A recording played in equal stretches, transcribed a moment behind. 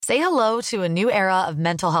Say hello to a new era of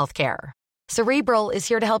mental health care. Cerebral is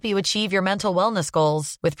here to help you achieve your mental wellness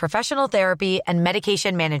goals with professional therapy and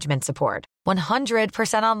medication management support.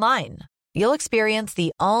 100% online. You'll experience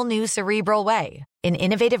the all-new Cerebral Way, an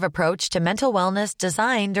innovative approach to mental wellness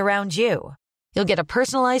designed around you. You'll get a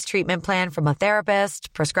personalized treatment plan from a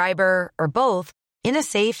therapist, prescriber, or both in a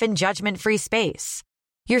safe and judgment-free space.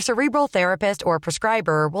 Your Cerebral therapist or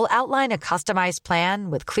prescriber will outline a customized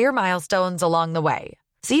plan with clear milestones along the way,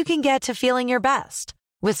 so you can get to feeling your best.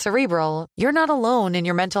 With Cerebral, you're not alone in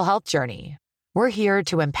your mental health journey. We're here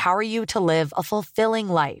to empower you to live a fulfilling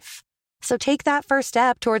life. So take that first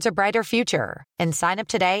step towards a brighter future and sign up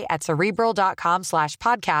today at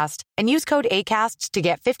Cerebral.com/podcast and use code ACAST to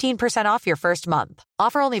get 15% off your first month.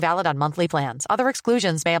 Offer only valid on monthly plans. Other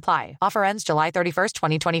exclusions may apply. Offer ends July 31st,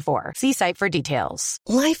 2024. See site for details.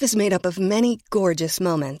 Life is made up of many gorgeous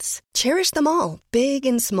moments. Cherish them all, big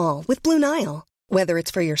and small, with Blue Nile. Whether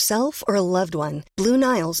it's for yourself or a loved one, Blue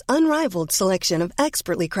Nile's unrivaled selection of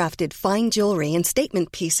expertly crafted fine jewelry and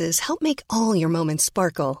statement pieces help make all your moments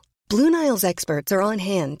sparkle. Blue Nile's experts are on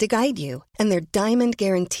hand to guide you, and their diamond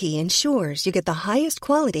guarantee ensures you get the highest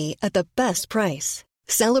quality at the best price.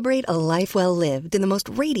 Celebrate a life well lived in the most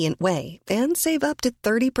radiant way and save up to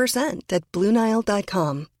 30% at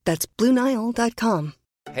BlueNile.com. That's BlueNile.com.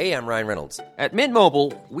 Hey, I'm Ryan Reynolds. At Mint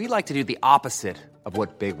Mobile, we like to do the opposite of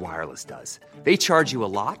what Big Wireless does. They charge you a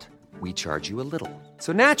lot, we charge you a little.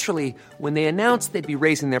 So naturally, when they announced they'd be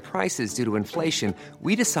raising their prices due to inflation,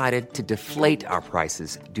 we decided to deflate our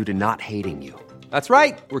prices due to not hating you. That's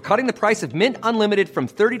right. We're cutting the price of Mint Unlimited from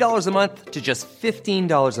 $30 a month to just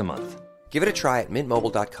 $15 a month. Give it a try at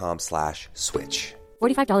mintmobile.com/switch.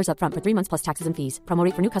 $45 up front for 3 months plus taxes and fees. Promo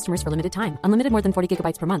rate for new customers for limited time. Unlimited more than 40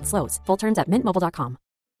 gigabytes per month. Slows full terms at mintmobile.com.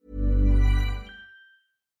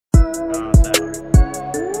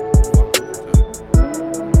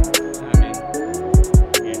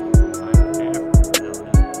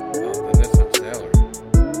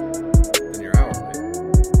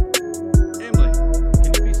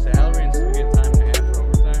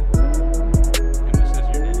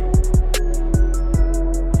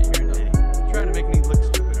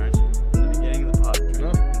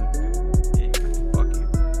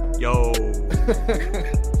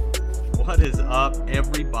 What is up,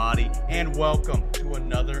 everybody, and welcome to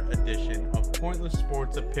another edition of Pointless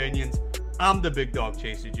Sports Opinions. I'm the big dog,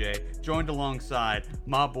 Chasey J, joined alongside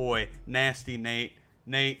my boy, Nasty Nate.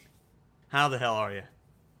 Nate, how the hell are you?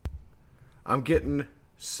 I'm getting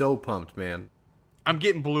so pumped, man. I'm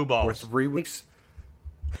getting blue balls. We're 3 weeks.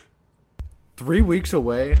 3 weeks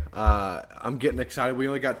away. I'm getting excited. We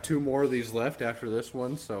only got 2 more of these left after this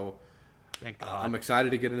one, so Thank God. I'm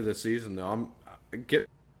excited to get into the season, though. I'm get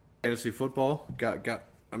fantasy football.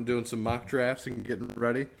 I'm doing some mock drafts and getting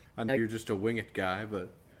ready. I know you're just a wing it guy,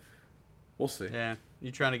 but we'll see. Yeah,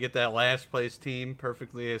 you trying to get that last place team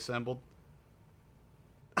perfectly assembled?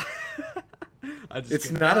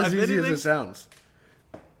 It's not as easy as it sounds.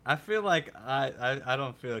 I feel like I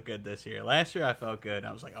don't feel good this year. Last year I felt good.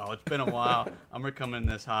 I was like, oh, it's been a while. I'm gonna come in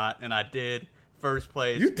this hot, and I did. First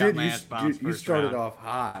place. You got did. my ass bounced You first started round. off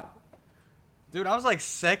hot. Dude, I was like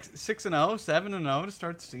 6-0, 7-0 to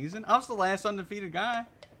start the season. I was the last undefeated guy.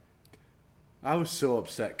 I was so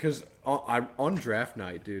upset because on draft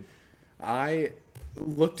night, dude, I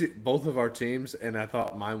looked at both of our teams and I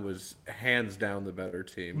thought mine was hands down the better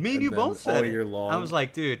team. Me and you both said all it. year long. I was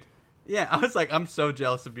like, dude, yeah, I was like, I'm so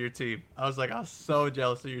jealous of your team. I was so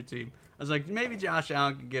jealous of your team. I was like, maybe Josh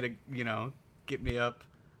Allen could get me up,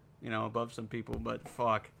 above some people, but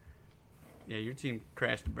fuck. Yeah, your team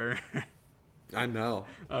crashed and burned. I know.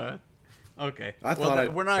 Okay.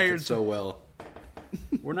 We're not here so well.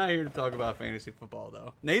 We're not here to talk about fantasy football,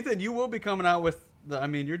 though. Nathan, you will be coming out with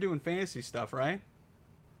you're doing fantasy stuff, right?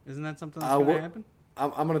 Isn't that something that's going to happen?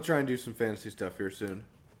 I'm going to try and do some fantasy stuff here soon.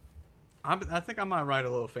 I think I might write a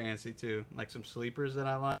little fantasy, too. Like some sleepers that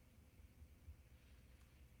I like.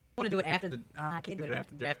 I want to do it after I can't do it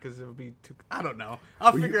after that because it would be too... I don't know.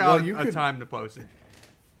 I'll figure out a time to post it.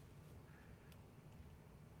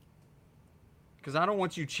 Because I don't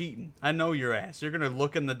want you cheating. I know your ass. You're going to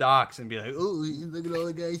look in the docs and be like, oh, look at all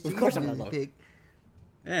the guys cheating. Of course I'm going to look.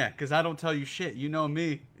 Yeah, because I don't tell you shit. You know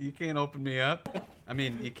me. You can't open me up. I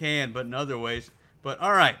mean, you can, but in other ways. But,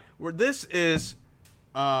 all right. This is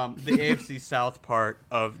the AFC South part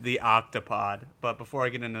of the Octopod. But before I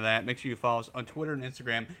get into that, make sure you follow us on Twitter and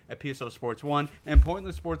Instagram at PSO Sports 1 and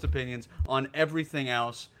Pointless Sports Opinions on everything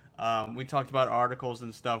else. We talked about articles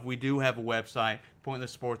and stuff. We do have a website,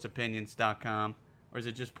 pointlessportsopinions.com. Or is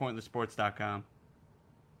it just pointlessports.com?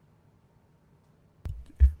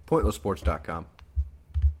 Pointlessports.com.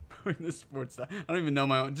 Going to sports. I don't even know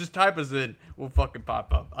my own. Just type us in. We'll fucking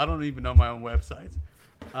pop up. I don't even know my own websites.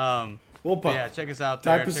 We'll pop. Yeah, check us out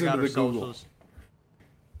there. Type us check out into our the Google. socials.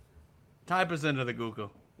 Type us into the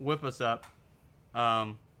Google. Whip us up.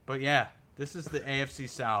 But yeah, this is the AFC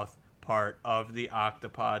South part of the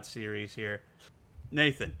Octopod series here.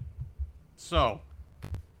 Nathan, so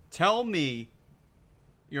tell me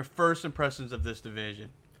your first impressions of this division.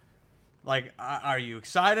 Like, are you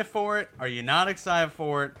excited for it? Are you not excited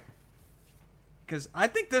for it? Because I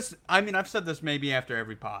think this, I mean, I've said this maybe after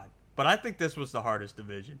every pod, but I think this was the hardest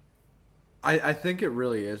division. I think it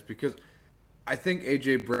really is because I think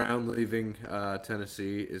A.J. Brown leaving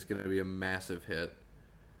Tennessee is going to be a massive hit.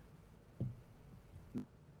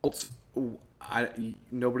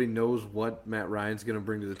 Nobody knows what Matt Ryan's going to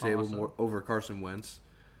bring to the table over Carson Wentz.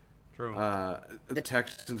 True. The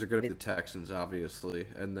Texans are going to be the Texans, obviously.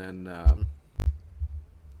 And then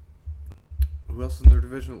who else in their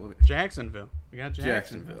division? Jacksonville. We got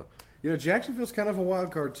Jacksonville. Jacksonville's kind of a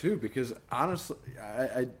wild card too because honestly,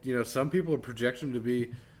 I some people are projecting them to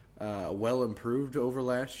be well improved over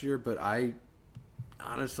last year, but I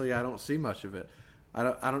don't see much of it.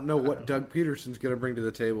 I don't know what Doug Peterson's going to bring to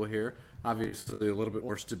the table here. Obviously, a little bit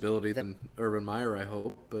more stability than Urban Meyer, I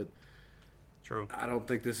hope, but true. I don't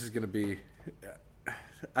think this is going to be.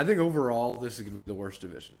 I think overall, this is going to be the worst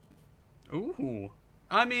division. Ooh,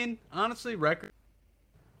 I mean, honestly, record.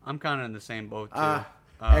 I'm kind of in the same boat too.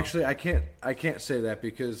 Actually, I can't say that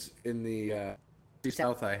because in the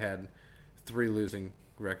South I had 3 losing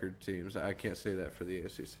record teams. I can't say that for the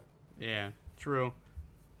AFC. Yeah, true.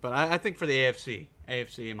 But I think for the AFC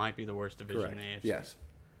it might be the worst division Correct. in the AFC. Yes.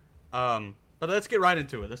 But let's get right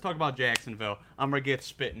into it. Let's talk about Jacksonville. I'm gonna get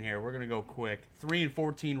spitting here. We're gonna go quick.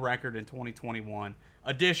 3-14 record in 2021.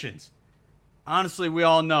 Additions. Honestly, we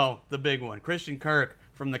all know the big one. Christian Kirk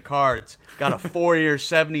from the Cards got a 4-year,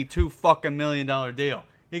 $72 million deal.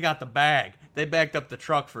 He got the bag. They backed up the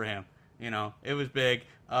truck for him. It was big.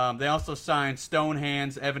 They also signed Stone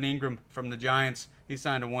Hands Evan Ingram from the Giants. He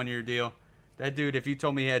signed a 1-year deal. That dude, if you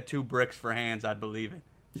told me he had 2 bricks for hands, I'd believe it.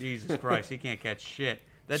 Jesus Christ, he can't catch shit.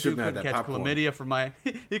 That dude couldn't catch chlamydia from my.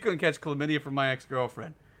 He couldn't catch chlamydia from my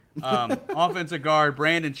ex-girlfriend. Offensive guard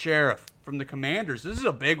Brandon Sheriff from the Commanders. This is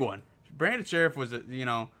a big one. Brandon Sheriff was,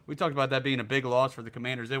 we talked about that being a big loss for the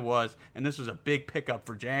Commanders. It was, and this was a big pickup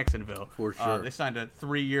for Jacksonville. For sure. They signed a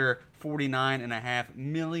 3-year, $49.5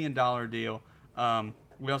 million deal.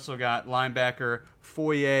 We also got linebacker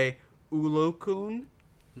Foye Ulokun.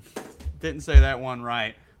 Didn't say that one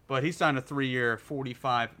right, but he signed a 3-year,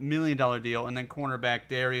 $45 million deal. And then cornerback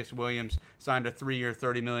Darius Williams signed a 3-year,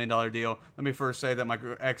 $30 million deal. Let me first say that my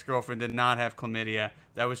ex-girlfriend did not have chlamydia.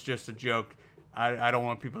 That was just a joke. I don't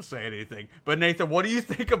want people to say anything. But Nathan, what do you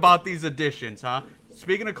think about these additions, huh?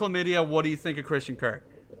 Speaking of chlamydia, what do you think of Christian Kirk?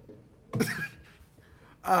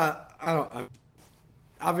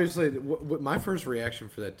 Obviously, my first reaction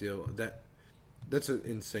for that deal, that's an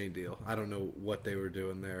insane deal. I don't know what they were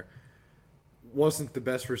doing there. Wasn't the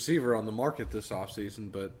best receiver on the market this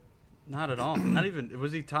offseason, but not at all. Not even.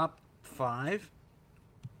 Was he top 5?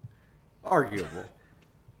 Arguable.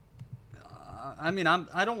 I mean,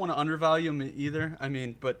 I don't want to undervalue him either. I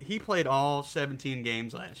mean, but he played all 17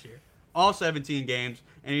 games last year. All 17 games,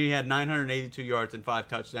 and he had 982 yards and 5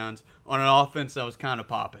 touchdowns on an offense that was kind of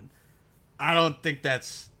popping. I don't think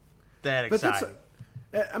that's that exciting.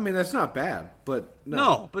 That's not bad, but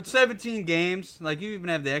no. But 17 games, like you even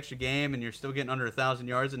have the extra game, and you're still getting under 1,000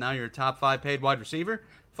 yards, and now you're a top 5 paid wide receiver.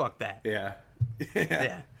 Fuck that. Yeah.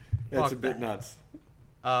 Yeah. That's a bit nuts.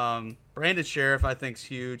 Brandon Sheriff, I think, is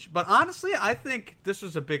huge. But honestly, I think this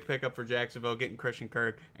was a big pickup for Jacksonville, getting Christian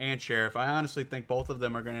Kirk and Sheriff. I honestly think both of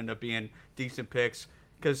them are going to end up being decent picks.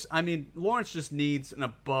 Because, Lawrence just needs an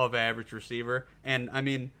above-average receiver. And,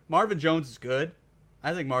 Marvin Jones is good.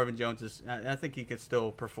 I think Marvin Jones is – I think he could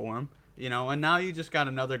still perform. And now you just got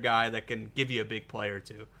another guy that can give you a big play or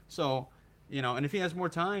two. So, and if he has more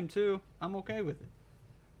time, too, I'm okay with it.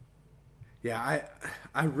 Yeah,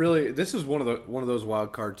 I really this is one of those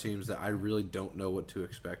wild card teams that I really don't know what to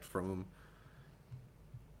expect from them.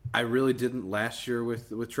 I really didn't last year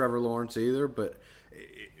with Trevor Lawrence either, but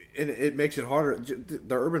it makes it harder.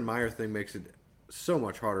 The Urban Meyer thing makes it so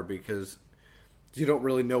much harder because you don't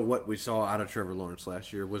really know what we saw out of Trevor Lawrence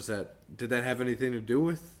last year. Did that have anything to do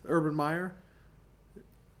with Urban Meyer?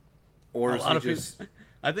 Or is he just?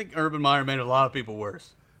 I think Urban Meyer made a lot of people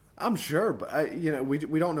worse. I'm sure, but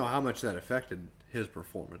we don't know how much that affected his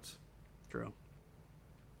performance. True.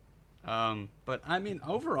 But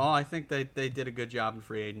overall, I think they did a good job in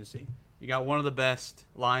free agency. You got one of the best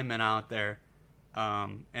linemen out there,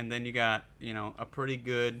 and then you got a pretty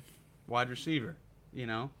good wide receiver.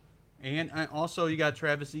 And also you got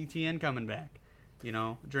Travis Etienne coming back. You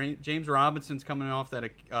know, James Robinson's coming off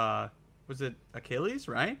that, was it Achilles,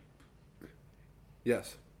 right?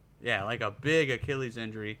 Yes. Yeah, like a big Achilles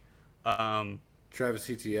injury. Travis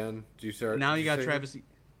Etienne. Do you start? Now you got Travis.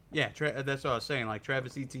 Yeah, that's what I was saying. Like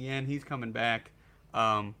Travis Etienne, he's coming back.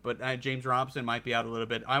 But James Robinson might be out a little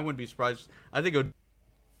bit. I wouldn't be surprised. I think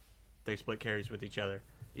they split carries with each other.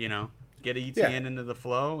 You know, get Etienne into the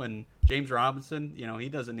flow, and James Robinson, you know, he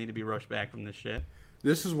doesn't need to be rushed back from this shit.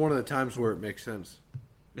 This is one of the times where it makes sense.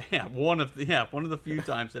 Yeah, one of the few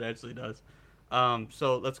times it actually does.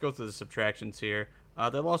 So let's go through the subtractions here.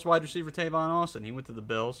 They lost wide receiver Tavon Austin. He went to the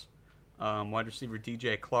Bills. Wide receiver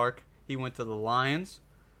DJ Clark. He went to the Lions.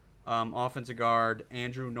 Offensive guard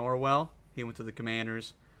Andrew Norwell. He went to the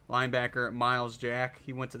Commanders. Linebacker Miles Jack.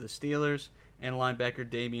 He went to the Steelers. And linebacker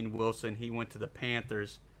Damian Wilson. He went to the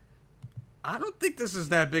Panthers. I don't think this is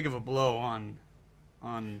that big of a blow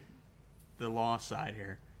on the loss side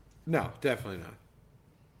here. No, definitely not.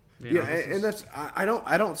 You know, and that's I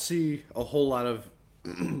don't see a whole lot of.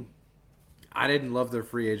 I didn't love their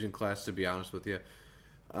free agent class, to be honest with you.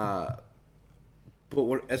 But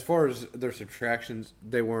as far as their subtractions,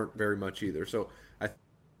 they weren't very much either. So I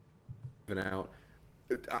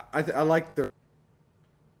like their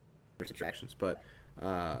subtractions, but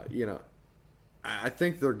you know, I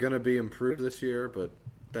think they're going to be improved this year, but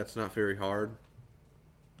that's not very hard.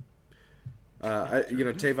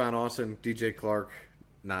 Tavon Austin, DJ Clark,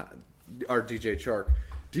 DJ Chark.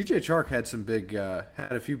 DJ Chark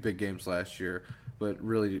had a few big games last year, but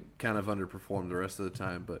really kind of underperformed the rest of the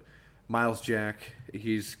time. But Miles Jack,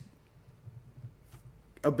 he's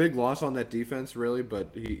a big loss on that defense, really,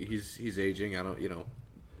 but he's aging. I don't,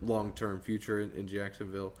 long-term future in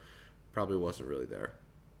Jacksonville probably wasn't really there.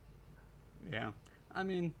 Yeah. I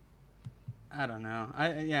mean, I don't know. I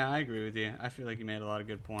agree with you. I feel like you made a lot of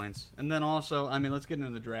good points. And then also, I mean, let's get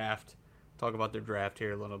into the draft. Talk about their draft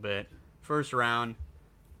here a little bit. First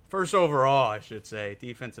overall, I should say,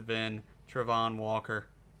 defensive end, Travon Walker.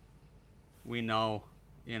 We know,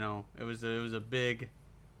 it was a big,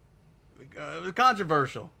 it was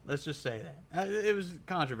controversial. Let's just say that. It was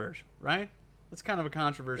controversial, right? It's kind of a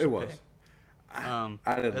controversial pick. It was. Pick.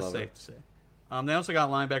 I didn't that's love safe it. to say. They also got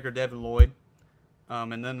linebacker Devin Lloyd.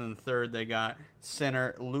 And then in the third, they got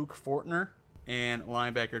center Luke Fortner and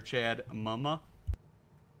linebacker Chad Muma.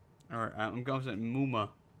 Or I'm going to say Muma.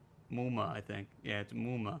 Muma, I think. Yeah, it's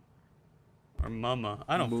Muma. Or Mama.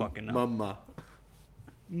 I don't fucking know. Mama.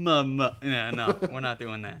 Yeah, no, we're not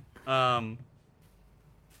doing that.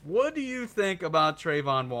 What do you think about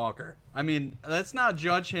Travon Walker? I mean, let's not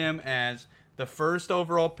judge him as the first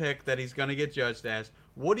overall pick that he's going to get judged as.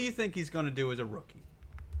 What do you think he's going to do as a rookie?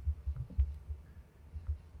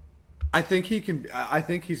 I think he's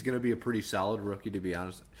going to be a pretty solid rookie, to be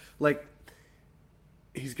honest. Like,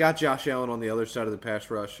 he's got Josh Allen on the other side of the pass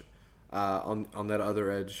rush, on that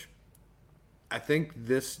other edge. I think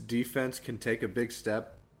this defense can take a big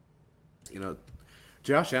step.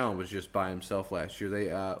 Josh Allen was just by himself last year. They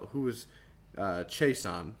who was Chase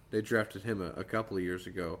on? They drafted him a couple of years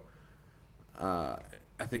ago. I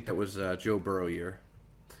think that was Joe Burrow year.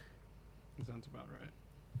 Sounds about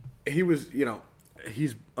right. He was,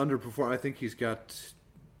 he's underperformed. I think he's got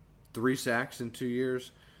 3 sacks in 2 years,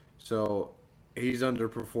 so he's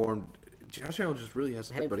underperformed. Josh Allen just really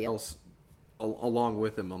has everybody else along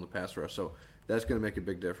with him on the pass rush, so that's going to make a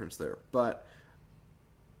big difference there. But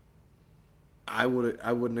I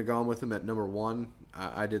wouldn't have gone with him at number 1.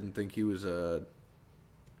 I didn't think he was a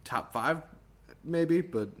top 5, maybe,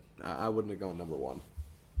 but I wouldn't have gone number 1.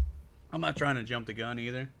 I'm not trying to jump the gun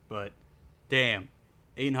either, but damn,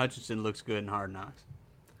 Aiden Hutchinson looks good in Hard Knocks.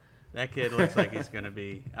 That kid looks like he's going to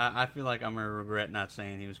be – I feel like I'm going to regret not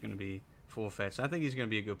saying he was going to be full-fledged. I think he's going to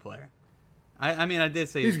be a good player. I mean, I did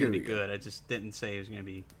say he was going to be good. I just didn't say he was going to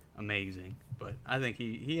be amazing. But I think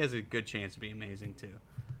he has a good chance to be amazing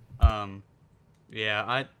too.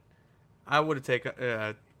 Yeah, I would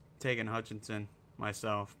have taken Hutchinson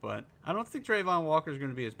myself, but I don't think Travon Walker is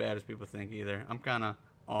going to be as bad as people think either. I'm kind of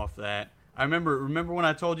off that. I remember when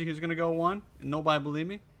I told you he was going to go 1 and nobody believed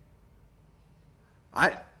me?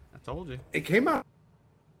 I told you. It came out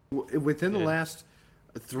within the last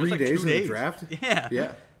 3 days of the draft. Yeah.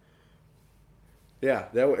 Yeah. Yeah,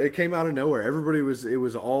 it came out of nowhere. It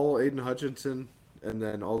was all Aiden Hutchinson, and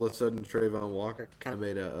then all of a sudden Travon Walker kind of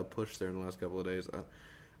made a push there in the last couple of days.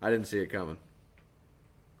 I didn't see it coming.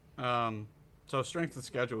 So strength of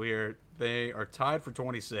schedule here, they are tied for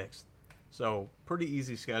 26th. So pretty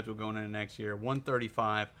easy schedule going into next year.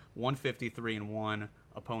 135, 153 and 1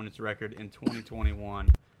 opponent's record in 2021.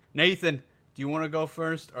 Nathan, Do you want to go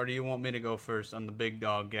first, or do you want me to go first on the big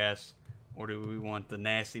dog guess, or do we want the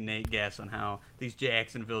nasty Nate guess on how these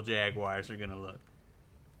Jacksonville Jaguars are gonna look?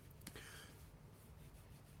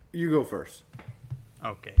 You go first.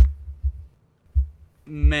 Okay.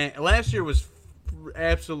 Man, last year was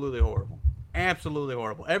absolutely horrible. Absolutely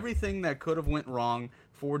horrible. Everything that could have went wrong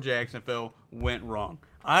for Jacksonville went wrong.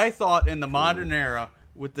 I thought in the modern era,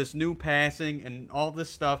 with this new passing and all this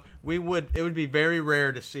stuff, it would be very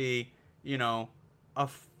rare to see, a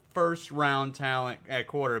first round talent at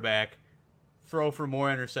quarterback throw for more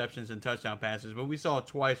interceptions and touchdown passes. But we saw it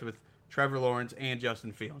twice with Trevor Lawrence and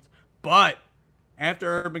Justin Fields. But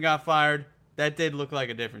after Urban got fired, that did look like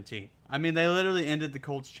a different team. I mean, they literally ended the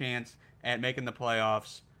Colts' chance at making the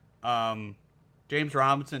playoffs. James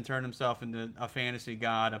Robinson turned himself into a fantasy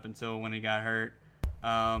god up until when he got hurt.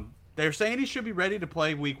 They're saying he should be ready to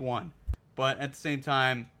play week 1. But at the same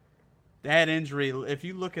time, that injury, if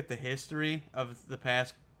you look at the history of the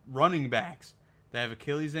past running backs that have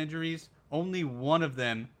Achilles injuries, only one of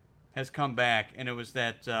them has come back, and it was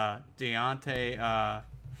that Deontay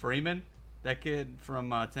Freeman, that kid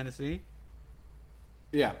from Tennessee.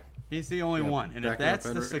 Yeah. He's the only one. And if that's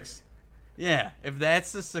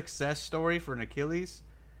the success story for an Achilles,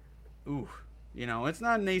 it's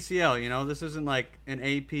not an ACL, this isn't like an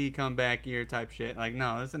AP comeback year type shit. Like,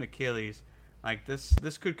 no, it's an Achilles. Like,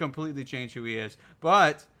 this could completely change who he is.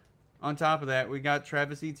 But on top of that, we got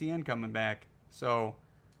Travis Etienne coming back. So,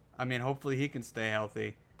 I mean, hopefully he can stay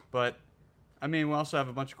healthy. But, I mean, we also have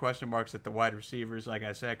a bunch of question marks at the wide receivers. Like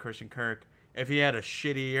I said, Christian Kirk. If he had a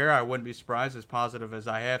shitty year, I wouldn't be surprised, as positive as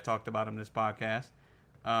I have talked about him this podcast.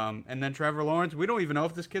 And then Trevor Lawrence, we don't even know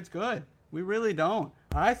if this kid's good. We really don't.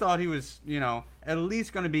 I thought he was, at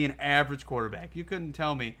least going to be an average quarterback. You couldn't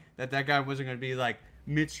tell me that guy wasn't going to be like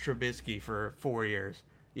Mitch Trubisky for 4 years.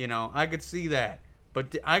 I could see that.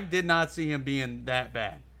 But I did not see him being that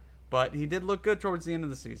bad. But he did look good towards the end of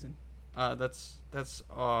the season. That's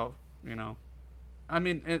all, I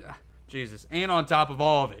mean, Jesus. And on top of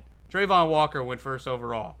all of it, Trayvon Walker went first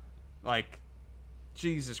overall. Like,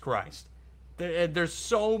 Jesus Christ. There's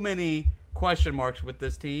so many question marks with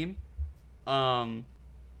this team. And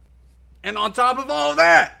on top of all of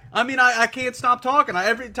that, I mean, I can't stop talking.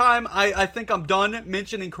 Every time I think I'm done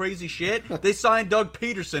mentioning crazy shit, they signed Doug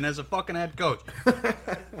Peterson as a fucking head coach.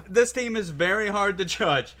 This team is very hard to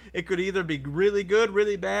judge. It could either be really good,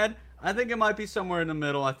 really bad. I think it might be somewhere in the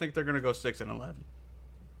middle. I think they're going to go 6-11.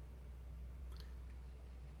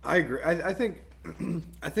 I agree. I think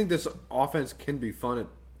this offense can be fun. It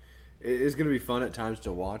is going to be fun at times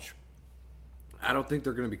to watch. I don't think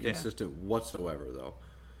they're going to be consistent whatsoever, though.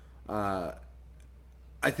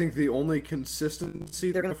 I think the only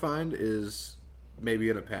consistency they're going to find is maybe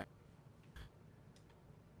in a pass.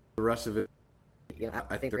 The rest of it,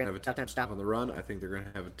 I think they're going to have a tough time stopping the run. I think they're going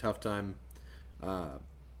to have a tough time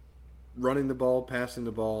running the ball, passing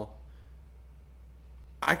the ball.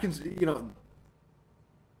 I can,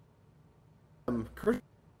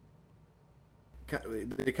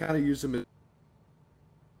 they kind of use him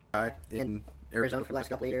in Arizona for the last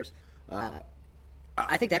couple of years.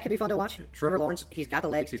 I think that could be fun to watch. Trevor Lawrence, he's got the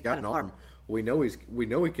legs, he's got an arm. We know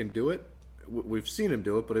he can do it. We've seen him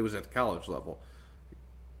do it, but it was at the college level.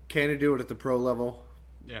 Can he do it at the pro level?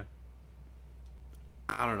 Yeah.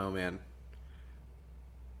 I don't know, man.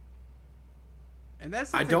 And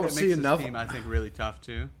that's the I thing don't that see makes enough. this team, I think, really tough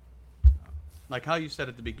too. Like how you said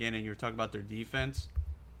at the beginning, you were talking about their defense.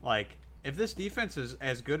 Like, if this defense is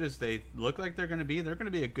as good as they look like they're going to be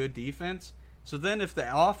a good defense. So then if the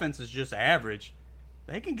offense is just average,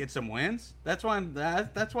 they can get some wins. That's why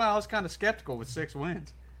I was kind of skeptical with 6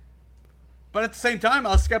 wins. But at the same time,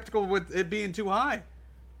 I was skeptical with it being too high.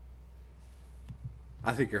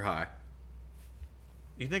 I think you're high.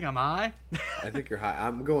 You think I'm high? I think you're high.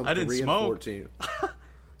 I'm going I 3 didn't and smoke. 14.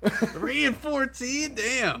 3-14?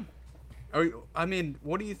 Damn. I mean,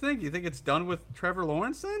 what do you think? You think it's done with Trevor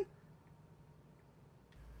Lawrence then?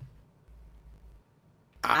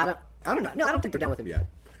 I don't know. No, I don't think they're done with him yet.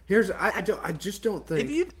 I just don't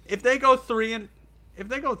think. If they go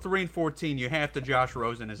 3-14, you have to Josh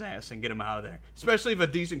Rosen his ass and get him out of there. Especially if a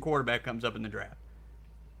decent quarterback comes up in the draft.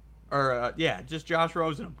 Or just Josh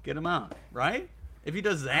Rosen him, get him out, right? If he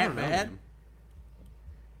does that bad.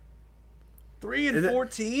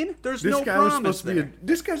 3-14? There's no promise there.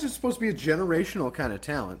 This guy's just supposed to be a generational kind of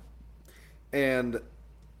talent. And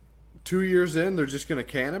 2 years in, they're just going to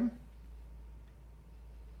can him?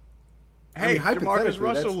 Hey, DeMarcus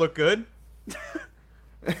Russell looked good.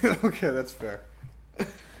 Okay, that's fair.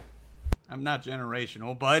 I'm not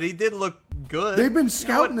generational, but he did look good. They've been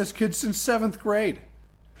scouting this kid since 7th grade.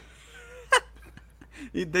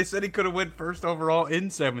 They said he could have went first overall in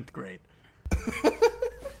 7th grade.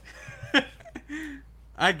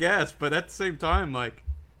 I guess, but at the same time, like,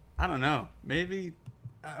 I don't know. Maybe,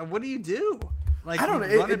 what do you do? Like, I don't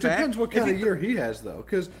know. run It depends back? what kind of year he has, though.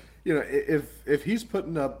 Because, if he's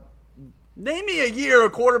putting up... Name me a year a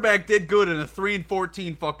quarterback did good in a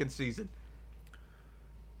 3-14 fucking season.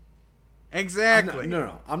 Exactly.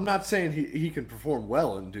 No. I'm not saying he can perform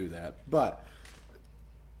well and do that. But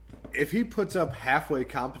if he puts up halfway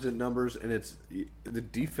competent numbers and it's the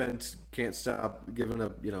defense can't stop giving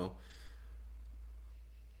up,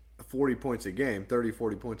 40 points a game, 30,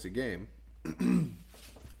 40 points a game,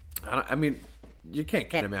 I mean, you can't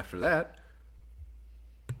count him after that.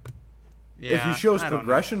 Yeah, if he shows I don't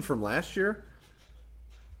progression from last year.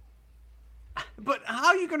 But how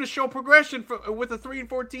are you going to show progression with a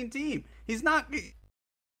 3-14 team? He's not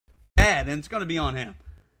bad, and it's going to be on him.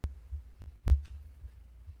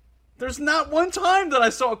 There's not one time that I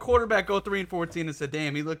saw a quarterback go 3-14 and said,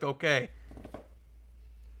 "Damn, he looked okay."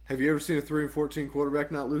 Have you ever seen a 3-14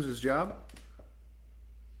 quarterback not lose his job?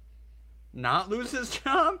 Not lose his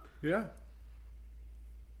job? Yeah,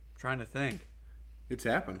 Trying to think. it's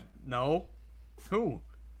happened. No. Who?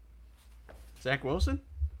 Zach Wilson?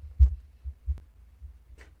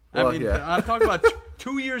 Well, I mean, yeah. I'm talking about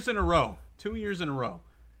 2 years in a row. 2 years in a row.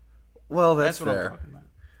 Well, That's that's what fair. I'm talking about.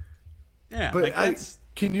 Yeah, But like that's.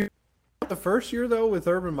 can you the first year though with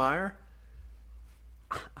Urban Meyer?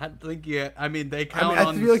 I think I mean they I count mean,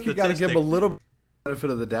 on. I feel like you got to give him a statistics. little benefit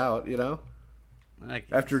of the doubt, I guess.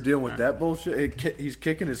 After dealing with All that bullshit, he's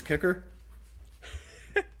kicking his kicker.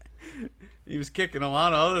 He was kicking a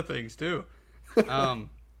lot of other things too.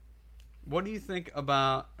 What do you think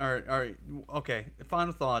about? Okay.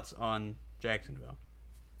 Final thoughts on Jacksonville.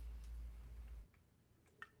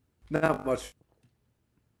 Not much.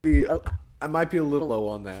 I might be a little low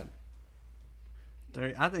on that.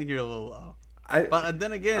 I think you're a little low. But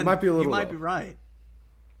then again, I might be a little you might low. be right.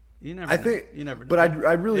 You never. I know. think You never. Know. But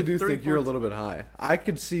I really If do think you're a 3-14 little bit high. I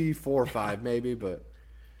could see 4 or 5 maybe, but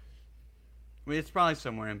I mean, it's probably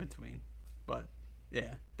somewhere in between. But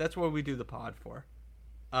yeah, that's what we do the pod for.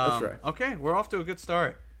 That's right. Okay, we're off to a good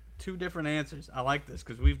start. 2 different answers. I like this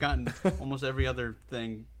because we've gotten almost every other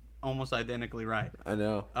thing almost identically right. I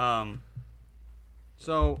know.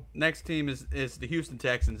 So next team is the Houston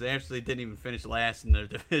Texans. They actually didn't even finish last in their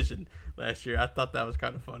division last year. I thought that was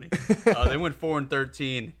kind of funny. They went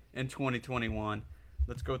 4-13 in 2021.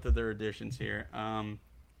 Let's go through their additions here.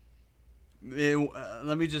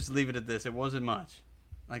 Let me just leave it at this. It wasn't much.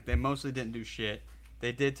 Like, they mostly didn't do shit.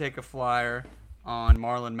 They did take a flyer on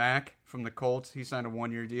Marlon Mack from the Colts. He signed a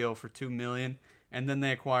 1-year deal for $2 million. And then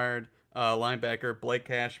they acquired linebacker Blake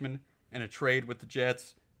Cashman in a trade with the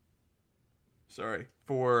Jets.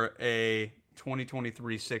 For a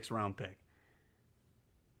 2023 6th-round pick.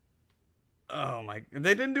 Oh my!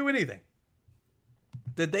 They didn't do anything.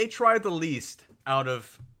 Did they try the least out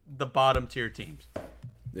of the bottom tier teams?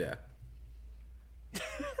 Yeah.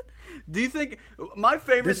 Do you think my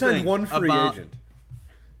favorite They signed thing one free about, agent.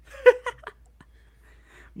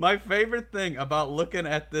 My favorite thing about looking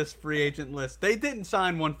at this free agent list, they didn't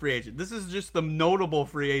sign one free agent. This is just the notable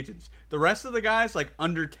free agents. The rest of the guys, like,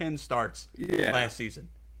 under 10 starts last season.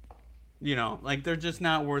 Like, they're just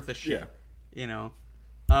not worth a shit. Yeah.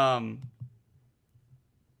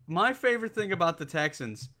 My favorite thing about the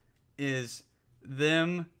Texans is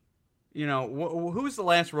them, who's the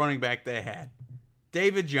last running back they had?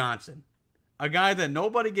 David Johnson. A guy that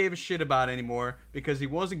nobody gave a shit about anymore because he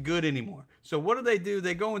wasn't good anymore. So what do?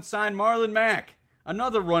 They go and sign Marlon Mack,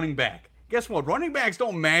 another running back. Guess what? Running backs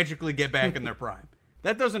don't magically get back in their prime.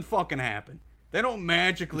 That doesn't fucking happen. They don't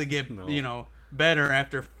magically get, better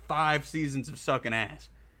after 5 seasons of sucking ass.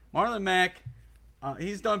 Marlon Mack,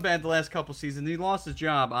 he's done bad the last couple seasons. He lost his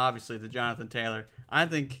job, obviously, to Jonathan Taylor.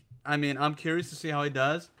 I'm curious to see how he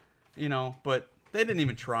does, but they didn't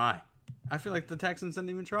even try. I feel like the Texans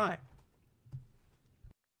didn't even try.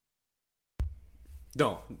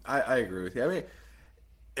 No, I agree with you. I mean,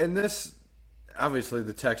 and this, obviously,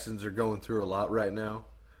 the Texans are going through a lot right now.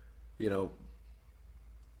 I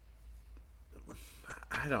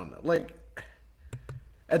don't know. Like,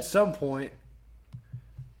 at some point,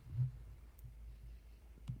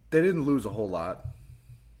 they didn't lose a whole lot.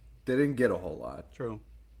 They didn't get a whole lot. True.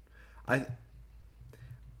 I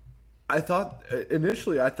thought,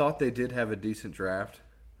 initially, I thought they did have a decent draft.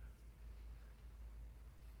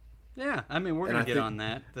 Yeah, we're going to get on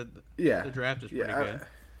that. The draft is pretty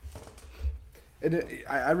good.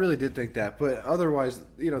 I really did think that. But otherwise,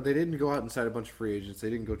 they didn't go out and sign a bunch of free agents. They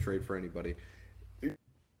didn't go trade for anybody.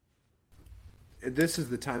 This is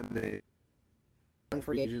the time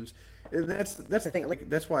free agents. And that's the thing. Like,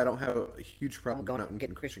 that's why I don't have a huge problem going out and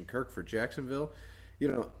getting Christian Kirk for Jacksonville. You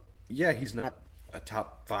know, yeah, he's not a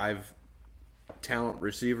top 5 talent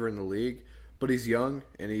receiver in the league, but he's young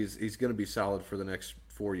and he's going to be solid for the next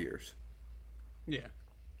 4 years. Yeah.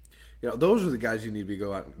 You know, those are the guys you need to be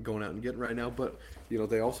going out and getting right now. But you know,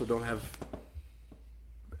 they also don't have.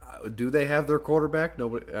 Do they have their quarterback?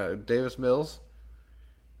 Nobody. Davis Mills.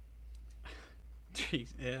 Jeez,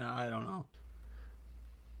 yeah, I don't know.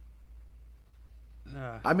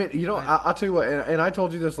 I mean, you know, I'll tell you what, and I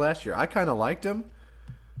told you this last year. I kind of liked him,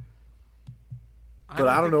 but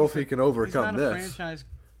I don't know if he can overcome this. Franchise.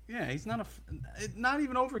 Yeah, he's not not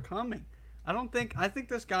even overcoming. I think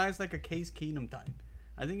this guy's like a Case Keenum type.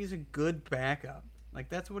 I think he's a good backup. Like,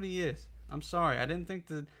 that's what he is. I'm sorry. I didn't think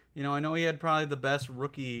that, you know, I know he had probably the best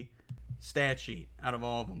rookie stat sheet out of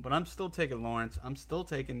all of them, but I'm still taking Lawrence. I'm still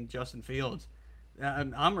taking Justin Fields.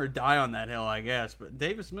 I'm or die on that hill, I guess. But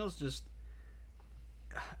Davis Mills just,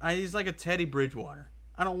 he's like a Teddy Bridgewater.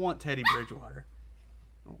 I don't want Teddy Bridgewater.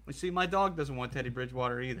 You see, my dog doesn't want Teddy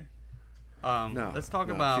Bridgewater either. Let's talk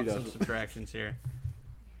about some subtractions here.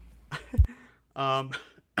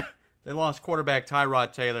 They lost quarterback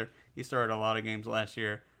Tyrod Taylor. He started a lot of games last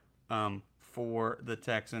year for the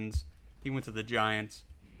Texans. He went to the Giants.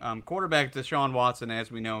 Quarterback Deshaun Watson, as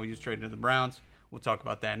we know, he was traded to the Browns. We'll talk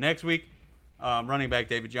about that next week. Running back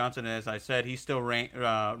David Johnson, as I said, he still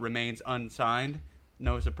remains unsigned.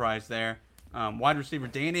 No surprise there. Wide receiver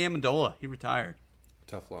Danny Amendola, he retired.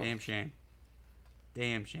 Tough loss. Damn shame.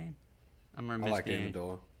 I'm going to miss Danny.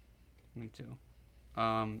 Amendola. Me too.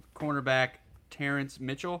 Cornerback Terrence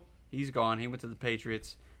Mitchell, he's gone. He went to the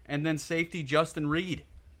Patriots. And then safety Justin Reed,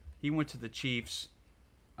 he went to the Chiefs.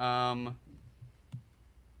 Trying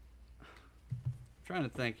to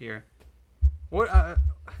think here. What I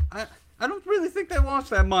don't really think they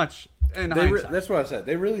lost that much. That's what I said.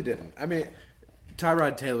 They really didn't. I mean,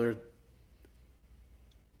 Tyrod Taylor.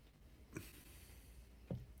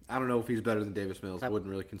 I don't know if he's better than Davis Mills. I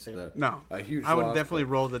wouldn't really consider that. No, a huge. I would definitely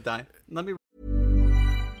roll the die. Let me.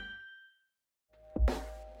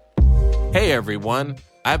 Hey everyone,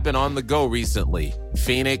 I've been on the go recently.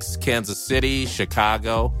 Phoenix, Kansas City,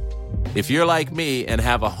 Chicago. If you're like me and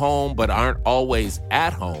have a home but aren't always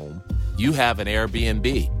at home, you have an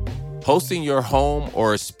Airbnb. Hosting your home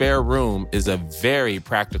or a spare room is a very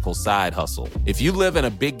practical side hustle. If you live in a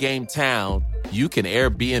big game town, you can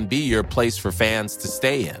Airbnb your place for fans to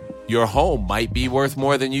stay in. Your home might be worth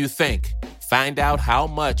more than you think. Find out how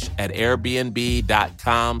much at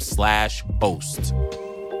airbnb.com/host.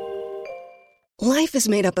 Life is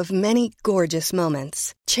made up of many gorgeous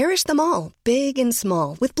moments. Cherish them all, big and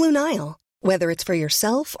small, with Blue Nile. Whether it's for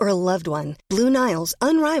yourself or a loved one, Blue Nile's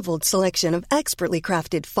unrivaled selection of expertly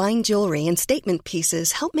crafted fine jewelry and statement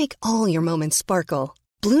pieces help make all your moments sparkle.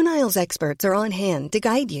 Blue Nile's experts are on hand to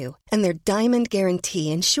guide you, and their diamond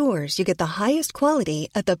guarantee ensures you get the highest quality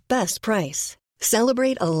at the best price.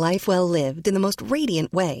 Celebrate a life well lived in the most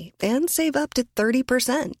radiant way and save up to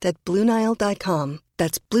 30% at BlueNile.com.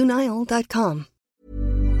 That's BlueNile.com.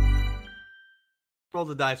 Roll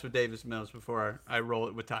the dice with Davis Mills before I roll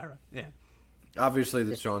it with Tyra. Yeah. Obviously,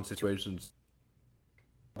 the Sean situation's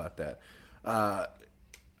about that.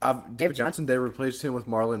 David Johnson, they replaced him with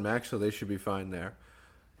Marlon Mack, so they should be fine there.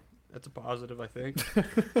 That's a positive, I think.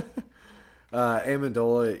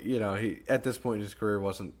 Amendola, you know, he at this point in his career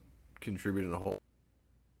wasn't contributing a whole.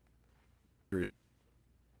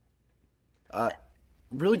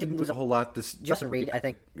 Really didn't lose a whole lot. This Justin Reed, I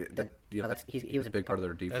think that you know, he was a big part of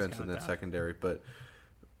their defense and that tough. secondary, but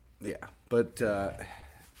yeah, but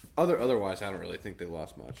otherwise, I don't really think they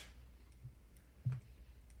lost much.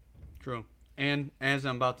 True. And as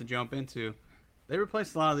I'm about to jump into, they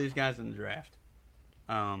replaced a lot of these guys in the draft.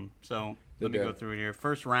 So let me go through it here.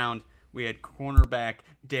 First round, we had cornerback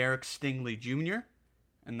Derek Stingley Jr.,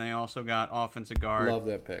 and they also got offensive guard. Love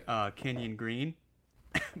that pick. Kenyon Green.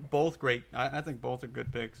 Both great. I think both are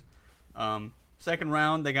good picks. Second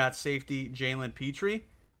round, they got safety Jalen Petrie.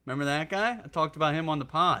 Remember that guy? I talked about him on the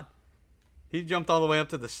pod. He jumped all the way up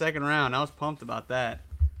to the second round. I was pumped about that.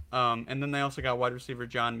 And then they also got wide receiver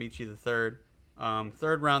John Mechie III.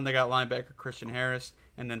 Third round, they got linebacker Christian Harris.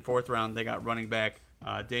 And then fourth round, they got running back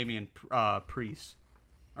Damian Pierce.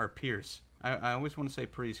 I always want to say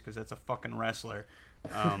Priest because that's a fucking wrestler.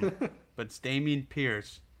 But it's Damian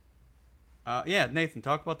Pierce. Yeah, Nathan,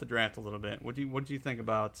 talk about the draft a little bit. What do you think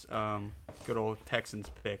about good old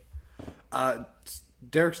Texans pick?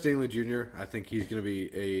 Derek Stingley Jr., I think he's going to be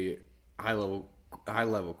a high level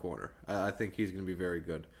corner. I think he's going to be very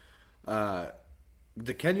good. The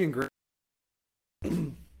Kenyon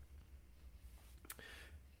Green,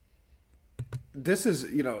 this is,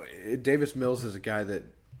 Davis Mills is a guy that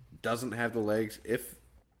doesn't have the legs. If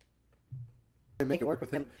they make it work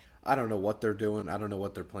with him, I don't know what they're doing. I don't know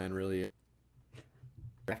what their plan really is.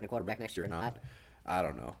 Drafting a quarterback next year or not. I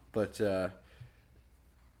don't know. But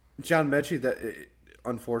John Mechie,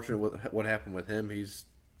 unfortunate what happened with him. He's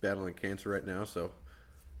battling cancer right now, so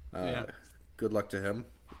good luck to him.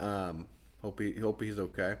 Hope he's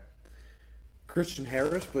okay. Christian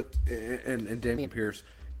Harris, and Dameon Pierce.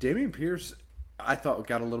 Dameon Pierce, I thought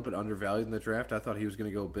got a little bit undervalued in the draft. I thought he was going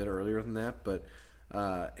to go a bit earlier than that, but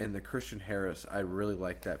and the Christian Harris, I really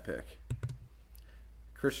like that pick.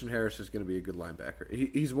 Christian Harris is going to be a good linebacker.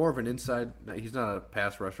 He's more of an inside. He's not a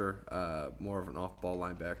pass rusher. More of an off-ball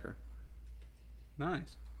linebacker.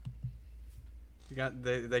 Nice.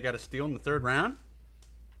 They got a steal in the third round?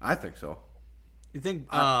 I think so. You think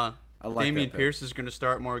I like Dameon Pierce is going to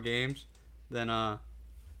start more games than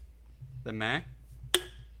Mac?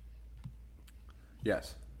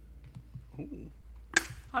 Yes. Ooh.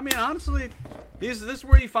 I mean, honestly, this is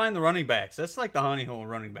where you find the running backs. That's like the honey hole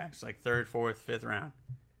running backs, like third, fourth, fifth round.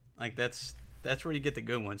 Like that's where you get the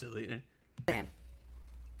good ones at least. Damn.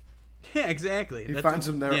 Yeah, exactly. He finds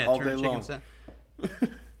them there all day long.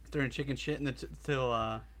 Throwing chicken shit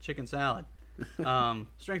till chicken salad.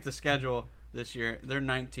 Strength of schedule this year, they're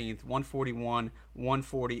 19th, 141,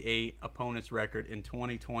 148 opponents record in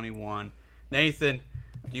 2021. Nathan,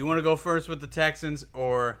 do you want to go first with the Texans,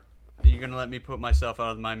 or are you going to let me put myself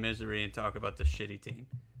out of my misery and talk about the shitty team?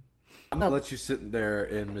 I'm going to let you sit there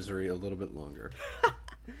in misery a little bit longer.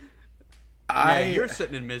 You're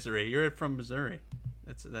sitting in misery. You're from Missouri.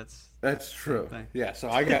 That's true. Yeah, so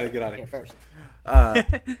I got to get out of here first.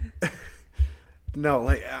 No,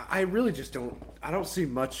 like I really just don't. I don't see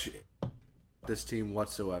much this team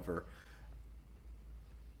whatsoever.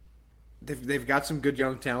 They've got some good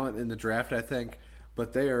young talent in the draft, I think,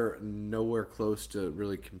 but they are nowhere close to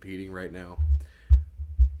really competing right now.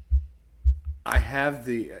 I have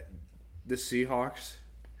the Seahawks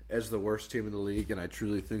as the worst team in the league, and I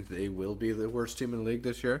truly think they will be the worst team in the league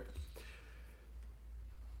this year.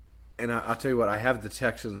 And I'll tell you what, I have the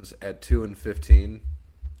Texans at 2-15.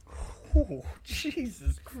 Oh,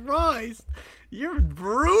 Jesus Christ. You're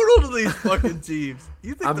brutal to these fucking teams.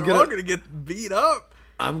 You think they're all going to get beat up?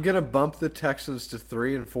 I'm going to bump the Texans to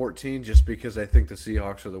 3-14 just because I think the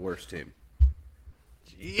Seahawks are the worst team.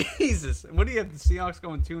 Jesus. What do you have? The Seahawks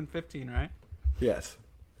going 2-15, right? Yes.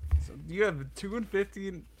 So you have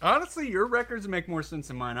 2-15. Honestly, your records make more sense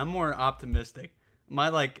than mine. I'm more optimistic. My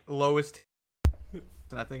lowest,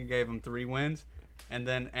 I think I gave them 3 wins. And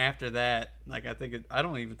then after that, I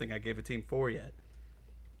don't even think I gave a team 4 yet.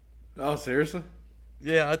 Oh, seriously?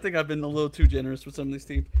 Yeah, I think I've been a little too generous with some of these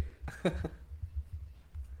teams.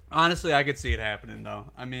 Honestly, I could see it happening, though.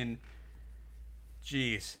 I mean,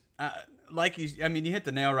 geez. You hit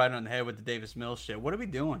the nail right on the head with the Davis Mills shit. What are we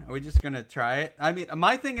doing? Are we just going to try it? I mean,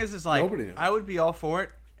 my thing is I would be all for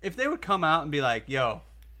it. If they would come out and be like, yo,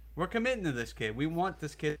 we're committing to this kid. We want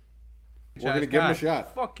this kid. We're going to give him a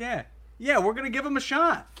shot. Fuck yeah. Yeah, we're going to give him a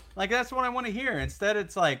shot. That's what I want to hear. Instead,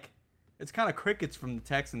 it's it's kind of crickets from the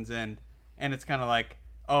Texans end. And it's kind of like,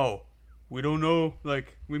 oh, we don't know.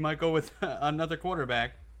 We might go with another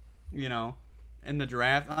quarterback, in the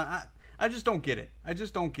draft. I just don't get it. I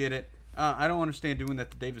just don't get it. I don't understand doing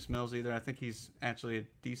that to Davis Mills either. I think he's actually a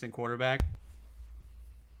decent quarterback.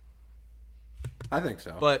 I think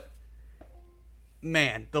so. But,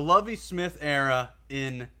 man, the Lovie Smith era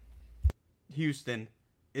in Houston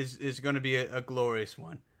is going to be a glorious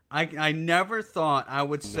one. I never thought I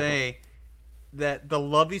would say that the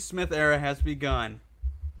Lovie Smith era has begun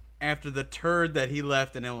after the turd that he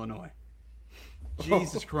left in Illinois.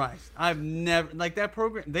 Jesus Christ. I've never, that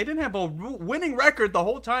program, they didn't have a winning record the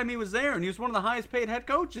whole time he was there, and he was one of the highest paid head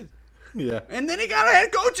coaches. Yeah. And then he got a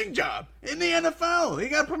head coaching job in the NFL. He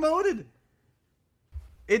got promoted.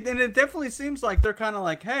 And it definitely seems like they're kind of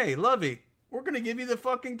like, hey, Lovie, we're going to give you the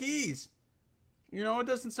fucking keys. It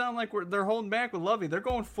doesn't sound like they're holding back with Lovie. They're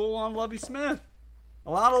going full on Lovie Smith.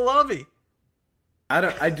 A lot of Lovie.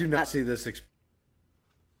 I do not see this.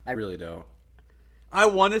 I really don't. I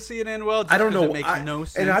want to see it end well. I don't know. It makes no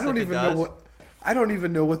sense. And I don't even know what. I don't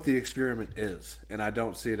even know what the experiment is, and I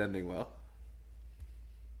don't see it ending well.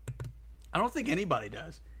 I don't think anybody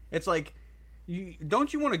does. It's like,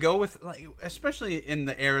 don't you want to go with, especially in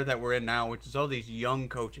the era that we're in now, which is all these young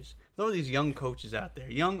coaches. There's all these young coaches out there,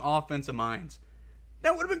 young offensive minds.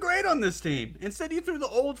 That would have been great on this team. Instead, you threw the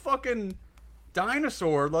old fucking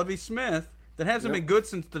dinosaur, Lovie Smith, that hasn't been good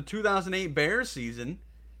since the 2008 Bears season.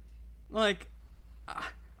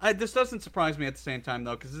 This doesn't surprise me at the same time,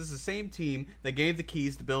 though, because this is the same team that gave the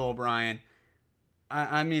keys to Bill O'Brien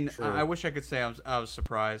I mean, I wish I could say I was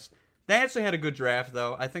surprised. They actually had a good draft,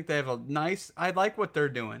 though. I think they have a nice. I like what they're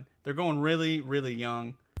doing. They're going really, really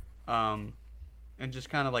young, and just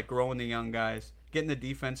kind of like growing the young guys, getting the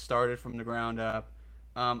defense started from the ground up.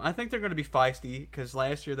 I think they're going to be feisty because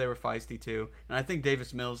last year they were feisty too, and I think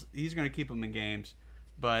Davis Mills, he's going to keep them in games.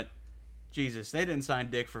 But Jesus, they didn't sign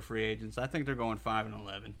Dick for free agents. I think they're going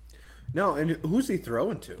 5-11. No, and who's he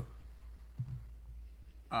throwing to?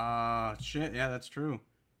 Shit, yeah, that's true.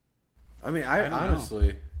 I mean, I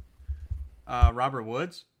honestly, Robert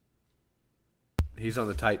Woods, he's on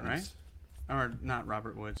the Titans, right? Or not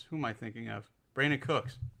Robert Woods? Who am I thinking of? Brandon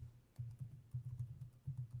Cooks,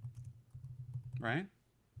 right?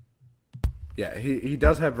 Yeah, he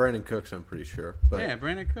does have Brandon Cooks, I'm pretty sure. But... Yeah,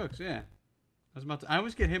 Brandon Cooks. Yeah, I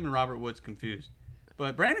always get him and Robert Woods confused.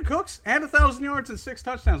 But Brandon Cooks had 1,000 yards and 6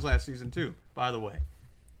 touchdowns last season too. By the way.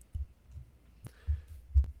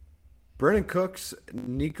 Brandon Cooks,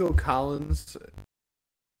 Nico Collins,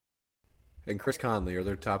 and Chris Conley are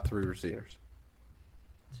their top 3 receivers.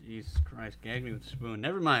 Jesus Christ, gag me with a spoon.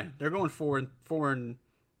 Never mind. They're going 4 and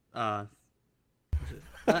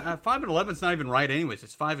 5-11 is not even right anyways.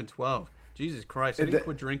 It's 5-12. Jesus Christ, I need to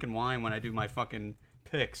quit drinking wine when I do my fucking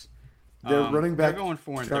picks. Their running back they're going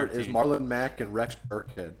 4 and chart 13. is Marlon Mack and Rex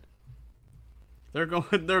Burkhead. They're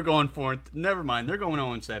going 4. Never mind. They're going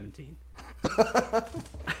 0 and 17.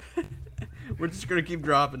 We're just gonna keep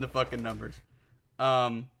dropping the fucking numbers.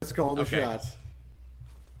 Let's call the shots.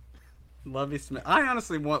 Lovie Smith. I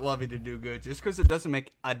honestly want Lovie to do good, just because it doesn't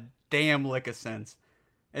make a damn lick of sense.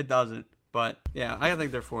 It doesn't. But yeah, I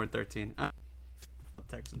think they're 4 and 13. I don't know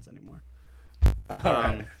Texans anymore. All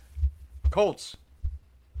right. Colts.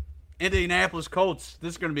 Indianapolis Colts.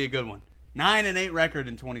 This is gonna be a good one. 9-8 record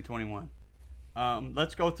in 2021.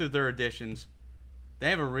 Let's go through their additions. They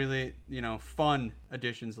have a really, fun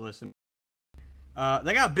additions list.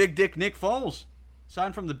 They got Big Dick Nick Foles,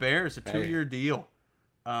 signed from the Bears, a 2-year deal.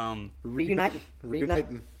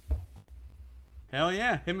 Reuniting. Hell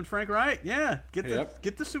yeah, him and Frank Wright. Yeah,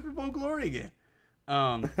 get the Super Bowl glory again.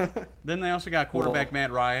 Then they also got quarterback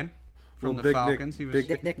Matt Ryan from the Falcons. He was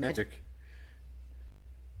Big Nick Magic.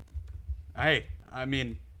 Hey, I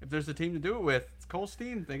mean, if there's a team to do it with, it's Colts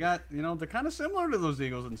team. They got, they're kind of similar to those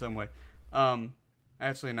Eagles in some way.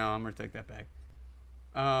 Actually, no, I'm gonna take that back.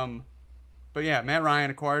 But yeah, Matt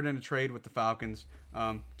Ryan acquired in a trade with the Falcons,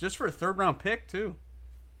 just for a 3rd-round pick too.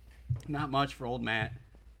 Not much for old Matt.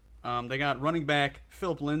 They got running back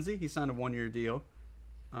Philip Lindsay. He signed a 1-year deal.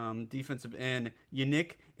 Defensive end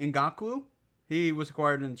Yannick Ngakoue. He was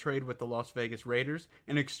acquired in a trade with the Las Vegas Raiders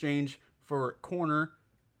in exchange for corner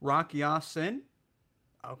Rock Ya-Sin.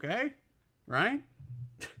 Okay, right?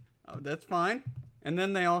 Oh, that's fine. And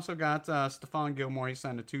then they also got Stephon Gilmore. He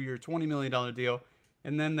signed a 2-year, $20 million deal.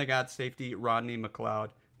 And then they got safety Rodney McLeod.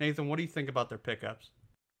 Nathan, what do you think about their pickups?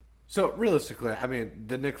 So, realistically, I mean,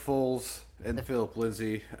 the Nick Foles and the Philip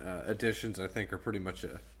Lindsay additions, I think, are pretty much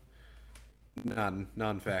a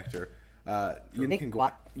non-factor. Yannick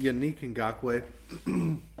Ngakoue,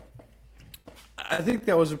 I think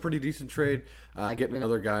that was a pretty decent trade. Getting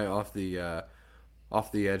another guy off the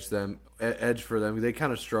edge for them. They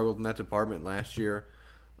kind of struggled in that department last year.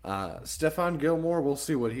 Stephon Gilmore, we'll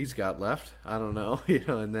see what he's got left. I don't know,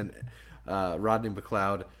 And then Rodney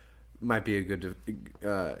McLeod might be a good.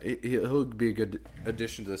 He'll be a good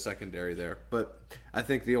addition to the secondary there. But I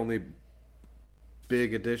think the only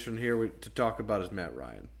big addition here to talk about is Matt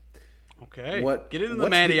Ryan. Okay. Get into the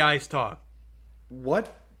Matty Ice talk.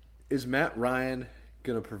 What is Matt Ryan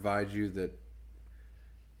going to provide you that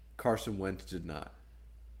Carson Wentz did not?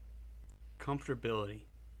 Comfortability.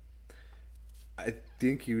 I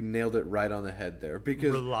think you nailed it right on the head there.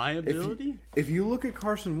 Because reliability? If you look at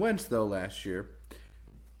Carson Wentz, though, last year,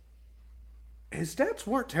 his stats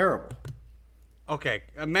weren't terrible. Okay,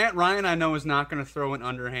 Matt Ryan, I know, is not going to throw an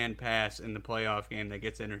underhand pass in the playoff game that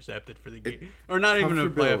gets intercepted for the game. Or not even a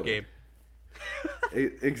playoff game.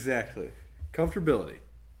 Exactly. Comfortability.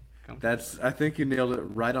 I think you nailed it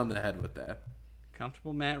right on the head with that.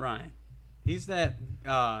 Comfortable Matt Ryan. He's that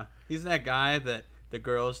guy that the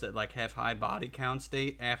girls that like have high body counts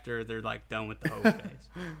date after they're like done with the whole phase.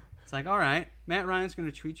 It's like, all right, Matt Ryan's going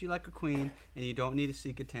to treat you like a queen, and you don't need to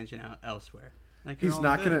seek attention elsewhere. Like, he's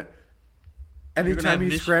not going to. Anytime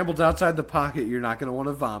he scrambles outside the pocket, you're not going to want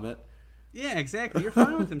to vomit. Yeah, exactly. You're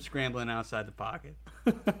fine with him scrambling outside the pocket.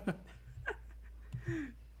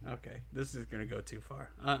 Okay, this is going to go too far.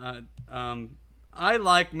 I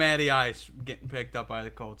like Matty Ice getting picked up by the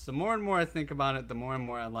Colts. The more and more I think about it, the more and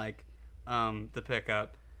more I like the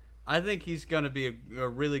pickup. I think he's going to be a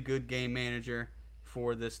really good game manager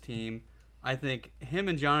for this team. I think him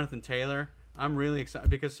and Jonathan Taylor I'm really excited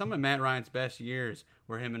because some of Matt Ryan's best years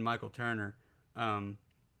were him and Michael Turner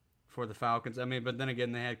for the Falcons. I mean, but then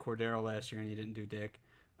again, they had Cordero last year and he didn't do dick.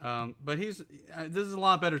 But this is a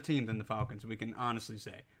lot better team than the Falcons, we can honestly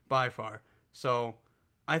say, by far. So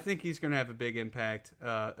I think he's going to have a big impact,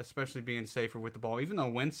 especially being safer with the ball. Even though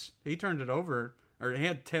Wentz, he turned it over, or he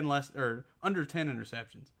had 10 less, or under 10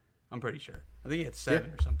 interceptions. I'm pretty sure. I think he had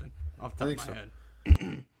 7 or something off the top of my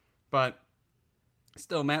head. But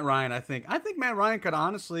still, Matt Ryan, I think Matt Ryan could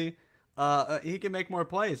honestly, he can make more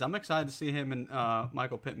plays. I'm excited to see him and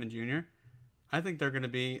Michael Pittman Jr. I think they're going to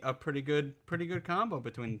be a pretty good combo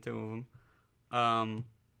between the two of them.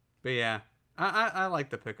 But yeah, I like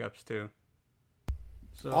the pickups too.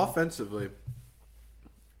 So offensively,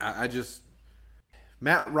 I just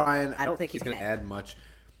Matt Ryan. I don't think he's going to add much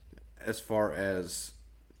as far as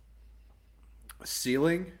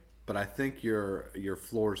ceiling, but I think your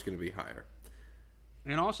floor is going to be higher.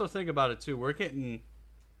 And also think about it too. We're getting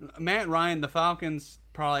Matt Ryan. The Falcons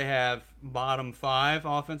probably have bottom 5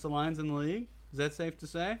 offensive lines in the league. Is that safe to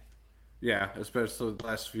say? Yeah, especially the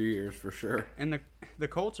last few years for sure. And the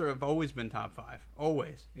Colts have always been top 5.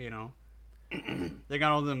 Always, you know. They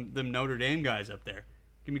got all them Notre Dame guys up there.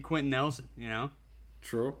 Give me Quentin Nelson, you know.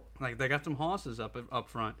 True. Like they got some hosses up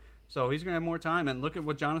front. So he's gonna have more time. And look at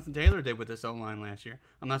what Jonathan Taylor did with this O-line last year.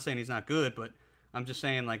 I'm not saying he's not good, but I'm just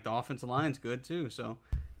saying like the offensive line's good too. So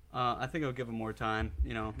I think it'll give him more time.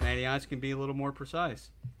 You know, Matty Ice can be a little more precise.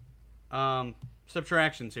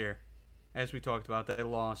 Subtractions here. As we talked about, they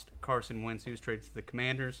lost Carson Wentz. He was traded to the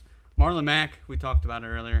Commanders. Marlon Mack, we talked about it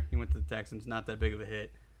earlier. He went to the Texans. Not that big of a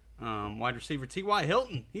hit. Wide receiver T.Y.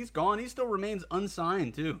 Hilton. He's gone. He still remains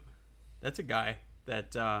unsigned, too. That's a guy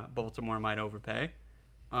that Baltimore might overpay.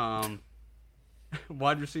 Wide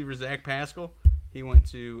receiver Zach Pascal. He went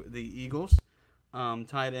to the Eagles.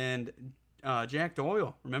 Tight end Jack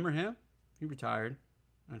Doyle. Remember him? He retired,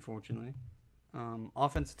 unfortunately.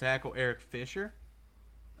 Offensive tackle Eric Fisher.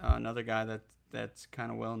 Another guy that's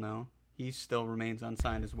kind of well known. He still remains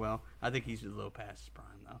unsigned as well. I think he's a little past his prime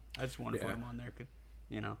though. I just want to put him on there,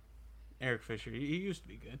 you know. Eric Fisher, he used to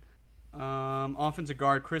be good. Offensive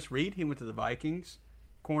guard Chris Reed, he went to the Vikings.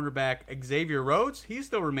 Cornerback Xavier Rhodes, he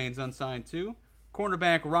still remains unsigned too.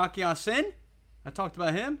 Cornerback Rock Ya-Sin, I talked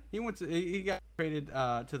about him. He got traded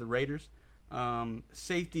to the Raiders.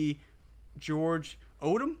 Safety George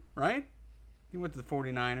Odom, right? He went to the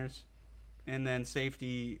 49ers. And then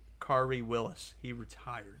safety Kari Willis, he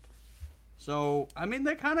retired. So, I mean,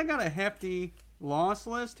 they kind of got a hefty loss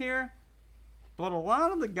list here. But a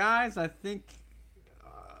lot of the guys, I think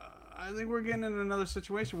we're getting in another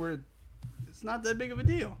situation where it's not that big of a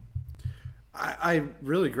deal. I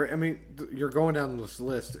really agree. I mean, you're going down this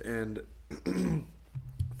list, and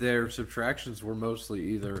their subtractions were mostly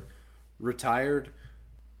either retired,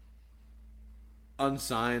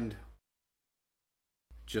 unsigned,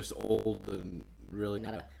 just old, and really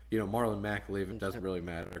not. You know, Marlon Mack leaving doesn't really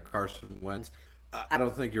matter. Carson Wentz. I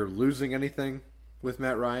don't think you're losing anything with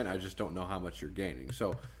Matt Ryan. I just don't know how much you're gaining.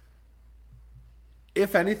 So,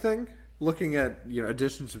 if anything, looking at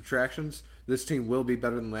additions, subtractions, this team will be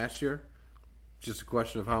better than last year. Just a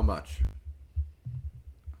question of how much.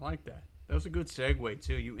 I like that. That was a good segue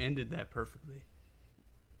too. You ended that perfectly.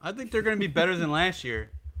 I think they're going to be better than last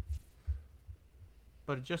year,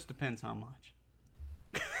 but it just depends how much.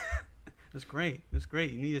 That's great. That's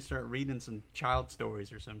great. You need to start reading some child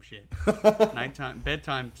stories or some shit.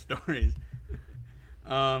 Bedtime stories.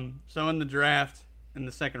 So in the draft, in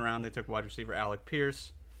the second round, they took wide receiver Alec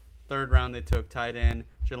Pierce. Third round, they took tight end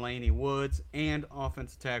Jelani Woods and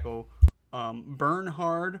offensive tackle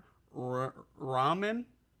Bernhard Raymond,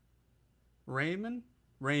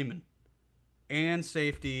 and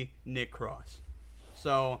safety Nick Cross.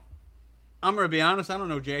 So I'm going to be honest, I don't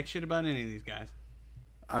know jack shit about any of these guys.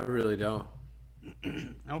 I really don't.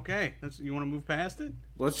 Okay, you want to move past it?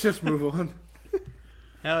 Let's just move on.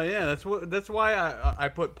 Hell yeah, that's why I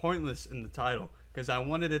put pointless in the title, because I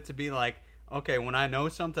wanted it to be like, okay, when I know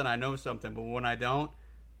something, I know something, but when I don't,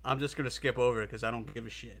 I'm just gonna skip over it because I don't give a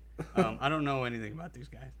shit. I don't know anything about these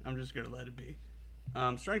guys. I'm just gonna let it be.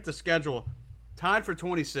 Strength of schedule, tied for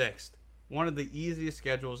 26th. One of the easiest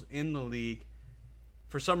schedules in the league.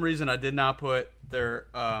 For some reason, I did not put their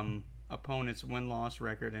opponent's win-loss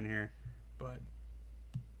record in here, but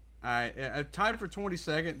I tied for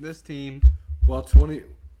 22nd. This team. Well, 20. You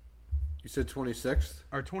said 26th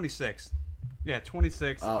or 26th. Yeah,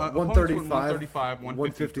 26th. 135,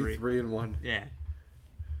 153, and 1. Yeah,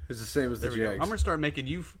 it's the same as the Jags. I'm gonna start making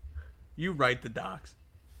you write the docs.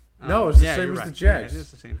 No, it's the same as the Jags. Yeah, it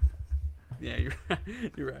is the same. Yeah,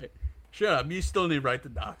 you're right. Shut up. You still need to write the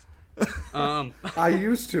docs. I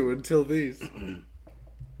used to until these.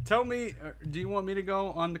 Tell me, do you want me to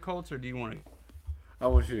go on the Colts or do you want to? I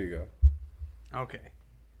want you to go. Okay.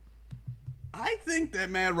 I think that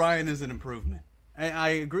Matt Ryan is an improvement. I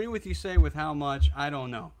agree with you say with how much, I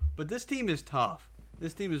don't know. But this team is tough.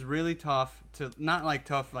 This team is really tough to, not like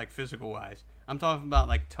tough like physical wise. I'm talking about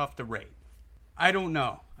like tough to rate. I don't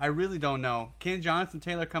know. I really don't know. Can Jonathan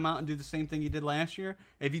Taylor come out and do the same thing he did last year?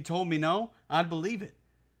 If you told me no, I'd believe it.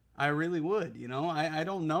 I really would. You know, I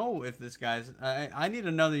don't know if this guy's. I need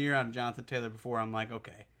another year out of Jonathan Taylor before I'm like,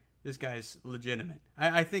 okay, this guy's legitimate.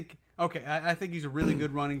 I think, okay, I think he's a really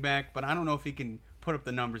good running back, but I don't know if he can put up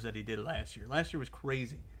the numbers that he did last year. Last year was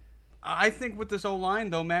crazy. I think with this O-line,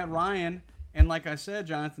 though, Matt Ryan, and like I said,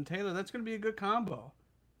 Jonathan Taylor, that's going to be a good combo.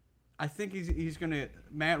 I think he's going to,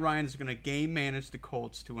 Matt Ryan is going to game manage the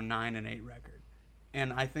Colts to a 9-8 record.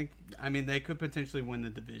 And I think, I mean, they could potentially win the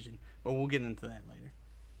division, but we'll get into that later.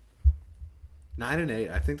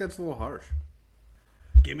 9-8. I think that's a little harsh.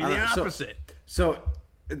 Give me the opposite. So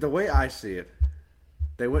the way I see it,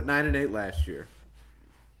 they went 9-8 last year.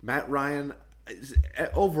 Matt Ryan,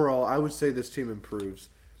 overall, I would say this team improves.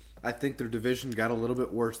 I think their division got a little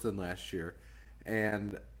bit worse than last year,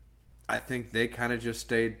 and I think they kind of just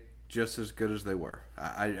stayed just as good as they were.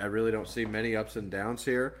 I really don't see many ups and downs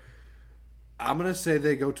here. I'm gonna say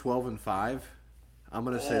they go 12-5. I'm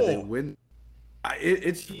gonna say they win.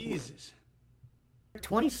 It's Jesus.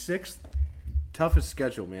 26th toughest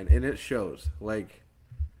schedule, man, and it shows. Like,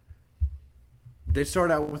 they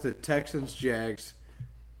start out with the Texans, Jags,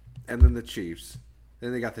 and then the Chiefs.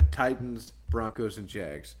 Then they got the Titans, Broncos, and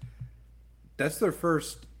Jags. That's their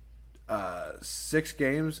first 6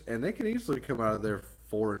 games, and they can easily come out of there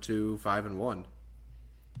 4-2, 5-1.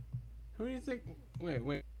 Who do you think?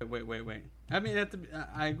 Wait. I mean,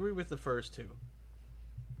 I agree with the first 2.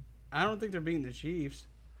 I don't think they're beating the Chiefs.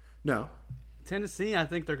 No. Tennessee, I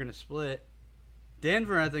think they're going to split.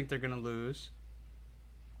 Denver, I think they're going to lose.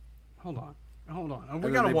 Hold on.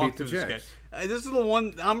 We got to walk through this game. This is the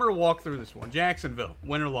one. I'm going to walk through this one. Jacksonville,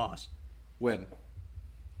 win or loss? Win.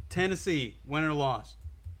 Tennessee, win or loss?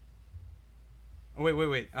 Oh,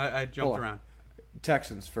 wait. I jumped around.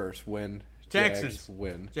 Texans first, win. Texans, Jags,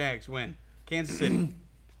 win. Jags, win. Kansas City.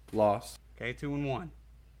 Loss. Okay, 2-1.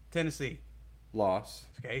 Tennessee. Loss.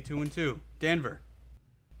 Okay, 2-2. Denver.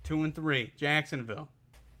 2-3. Jacksonville.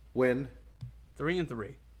 Win.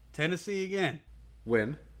 3-3. Tennessee again.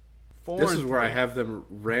 Win. 4-3. This is where I have them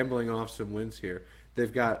rambling off some wins here.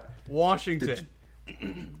 They've got Washington.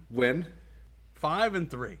 Win.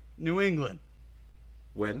 5-3. New England.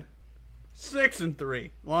 Win. 6-3.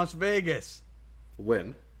 Las Vegas.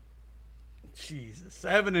 Win. Jesus.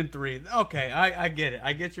 7-3. Okay, I get it.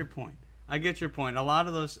 I get your point. A lot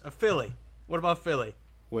of those. Philly. What about Philly?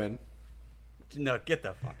 Win. No, get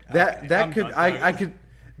the fuck out.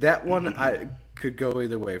 That one I could go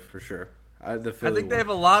either way for sure. I think they have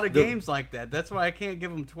a lot of games like that. That's why I can't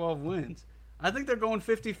give them 12 wins. I think they're going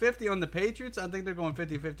 50-50 on the Patriots. I think they're going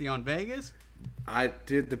 50-50 on Vegas.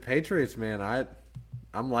 The Patriots, man,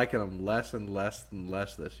 I'm liking them less and less and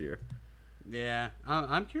less this year. Yeah,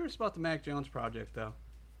 I'm curious about the Mac Jones project though.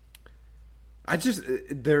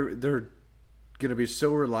 They're gonna be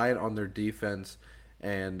so reliant on their defense,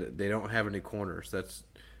 and they don't have any corners.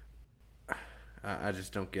 I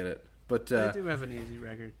just don't get it. But they do have an easy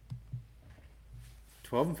record.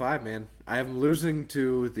 12-5, man. I am losing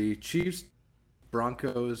to the Chiefs,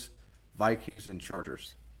 Broncos, Vikings, and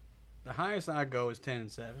Chargers. The highest I go is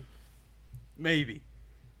 10-7, maybe.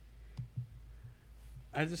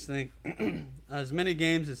 I just think as many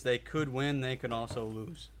games as they could win, they could also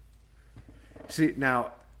lose. See,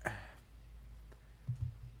 now,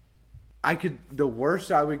 the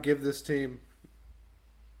worst I would give this team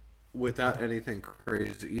without anything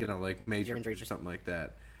crazy, like major injuries or something like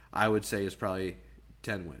that, I would say is probably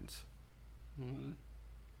 10 wins.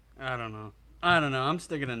 I don't know. I'm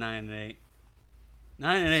sticking to 9-8.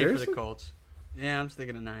 9-8 for the Colts. Yeah, I'm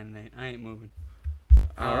sticking to 9-8. I ain't moving.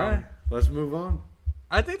 All right, let's move on.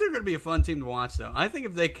 I think they're going to be a fun team to watch, though. I think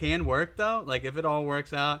if they can work, though, like if it all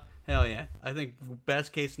works out, hell yeah. I think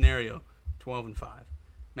best case scenario, 12-5.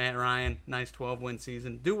 Matt Ryan, nice 12-win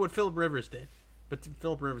season. Do what Phillip Rivers did. But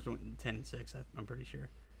Phillip Rivers went 10-6, I'm pretty sure.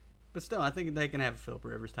 But still, I think they can have a Phillip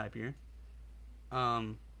Rivers type year.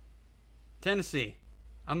 Tennessee.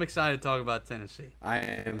 I'm excited to talk about Tennessee. I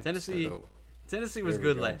am. Tennessee was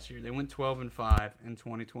good last year. They went 12-5 in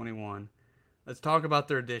 2021. Let's talk about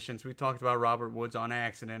their additions. We talked about Robert Woods on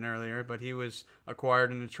accident earlier, but he was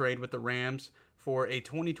acquired in a trade with the Rams for a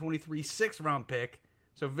 2023 6th-round pick.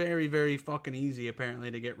 So very, very fucking easy,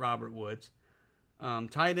 apparently, to get Robert Woods.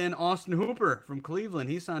 Tight end Austin Hooper from Cleveland.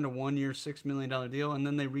 He signed a 1-year, $6 million deal, and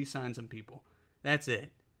then they re-signed some people. That's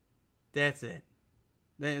it.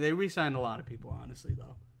 They re-signed a lot of people, honestly,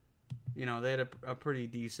 though. You know, they had a pretty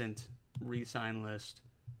decent re-sign list.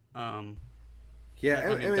 Yeah,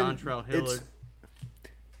 Dontrell Hilliard.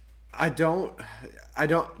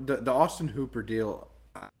 The Austin Hooper deal,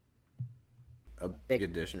 a big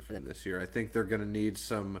addition for them this year. I think they're going to need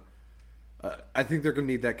I think they're going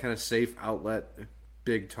to need that kind of safe outlet,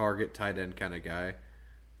 big target, tight end kind of guy.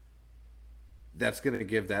 That's going to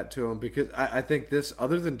give that to them because I think this,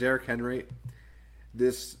 other than Derrick Henry,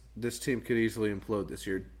 this team could easily implode this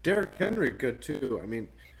year. Derrick Henry good too. I mean,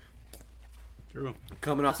 true.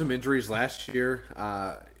 Coming off some injuries last year,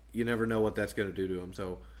 you never know what that's going to do to him.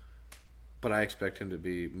 So, but I expect him to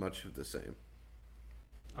be much of the same.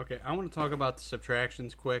 Okay, I want to talk about the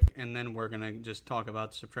subtractions quick, and then we're going to just talk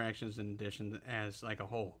about subtractions and additions as like a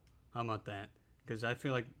whole. How about that? Because I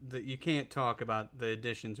feel like you can't talk about the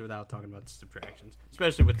additions without talking about the subtractions,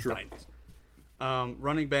 especially with the Titans.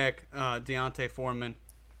 Running back Deontay Foreman,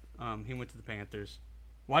 he went to the Panthers.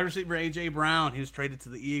 Wide receiver A.J. Brown, he was traded to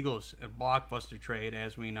the Eagles, a blockbuster trade,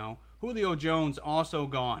 as we know. Julio Jones, also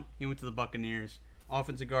gone. He went to the Buccaneers.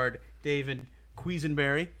 Offensive guard David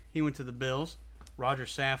Quisenberry, he went to the Bills. Roger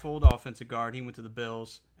Saffold, offensive guard, he went to the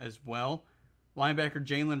Bills as well. Linebacker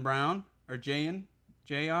Jayon Brown,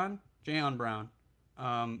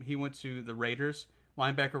 he went to the Raiders.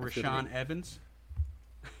 Linebacker Rashaan Evans,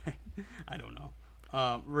 I don't know.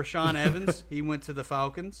 Rashaan Evans, he went to the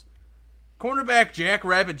Falcons. Cornerback Jack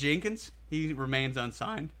Rabbit Jenkins, he remains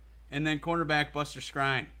unsigned. And then cornerback Buster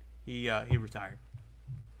Skrine, he retired.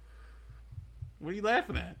 What are you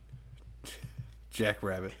laughing at? Jack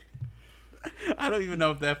Rabbit. I don't even know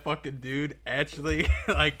if that fucking dude actually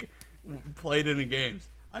like played in the games.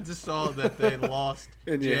 I just saw that they lost.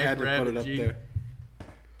 And you had to put it up there.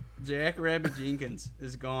 Jack Rabbit Jenkins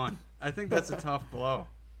is gone. I think that's a tough blow.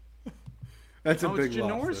 That's a big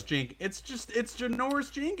loss. It's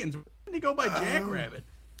Janoris Jenkins. Why didn't he go by Jack Rabbit?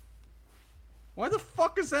 Why the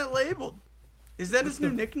fuck is that labeled? Is that his new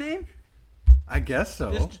nickname? I guess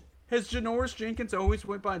so. Has Janoris Jenkins always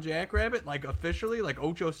went by Jack Rabbit, like officially, like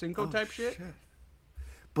Ocho Cinco type shit?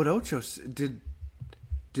 But did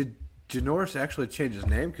Janoris actually change his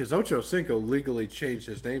name? Because Ocho Cinco legally changed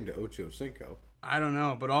his name to Ocho Cinco. I don't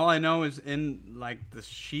know, but all I know is in like the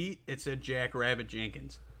sheet it said Jack Rabbit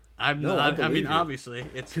Jenkins. I mean, obviously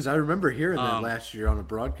it's because I remember hearing that last year on a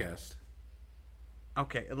broadcast.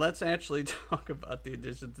 Okay, let's actually talk about the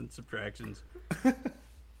additions and subtractions.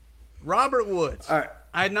 Robert Woods. All right.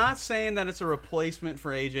 I'm not saying that it's a replacement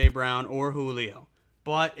for A.J. Brown or Julio,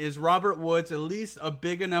 but is Robert Woods at least a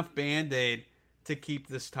big enough Band-Aid to keep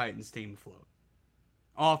this Titans team afloat?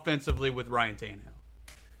 Offensively with Ryan Tannehill.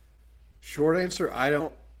 Short answer, I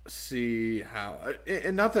don't see how.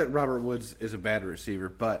 And not that Robert Woods is a bad receiver,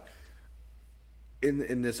 but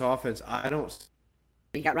in this offense, I don't.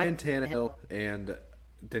 You got Ryan Tannehill, and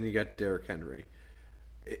then you got Derrick Henry.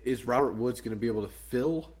 Is Robert Woods going to be able to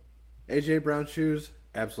fill A.J. Brown's shoes?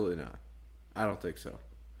 Absolutely not. I don't think so.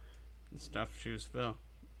 Stuffed shoes fill.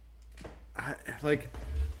 I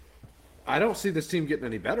don't see this team getting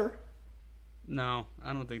any better. No,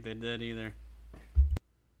 I don't think they did either.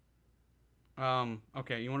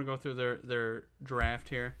 Okay, you want to go through their draft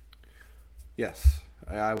here? Yes,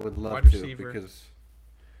 I would love Wide to receiver. because.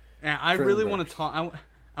 Yeah, I really want to talk.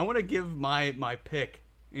 I want to give my pick.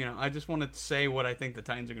 You know, I just want to say what I think the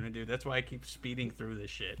Titans are going to do. That's why I keep speeding through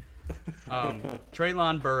this shit.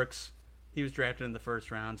 Treylon Burks, he was drafted in the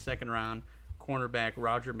first round. Second round, cornerback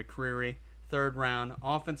Roger McCreary. Third round,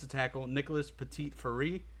 offensive tackle Nicholas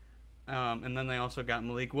Petit-Frere. And then they also got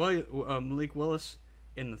Malik Willis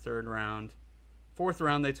in the third round. Fourth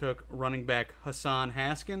round, they took running back Hassan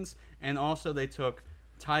Haskins. And also they took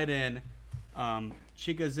tight end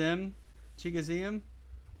Chigoziem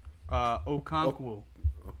Okonkwo.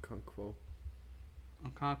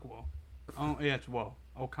 Okonkwo. Oh, yeah, it's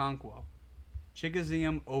Okonkwo.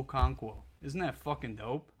 Chigoziem Okonkwo. Isn't that fucking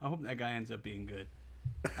dope? I hope that guy ends up being good.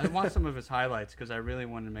 I want some of his highlights because I really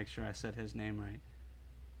wanted to make sure I said his name right.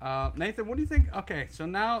 Nathan, what do you think? Okay, so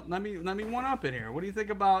now let me one up it here. What do you think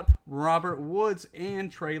about Robert Woods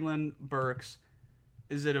and Treylon Burks?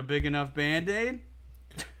 Is it a big enough Band-Aid?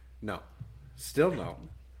 No. Still no.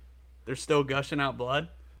 They're still gushing out blood?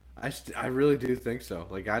 I really do think so.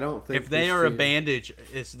 I don't think if they are a bandage,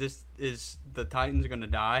 is the Titans going to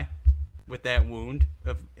die with that wound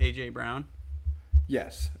of A.J. Brown?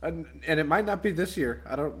 Yes, and it might not be this year.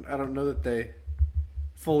 I don't know that they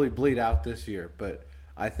fully bleed out this year, but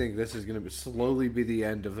I think this is going to slowly be the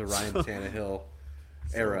end of the Ryan Tannehill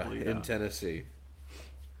era in Tennessee.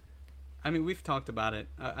 I mean, we've talked about it.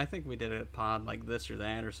 I think we did a pod like this or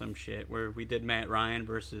that or some shit where we did Matt Ryan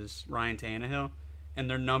versus Ryan Tannehill, and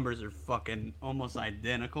their numbers are fucking almost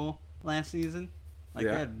identical last season. Like,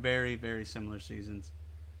 they had very, very similar seasons.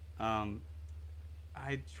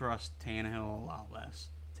 I trust Tannehill a lot less.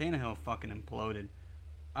 Tannehill fucking imploded.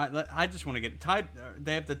 I just want to get tied.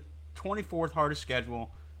 They have the 24th hardest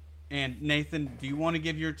schedule. And Nathan, do you want to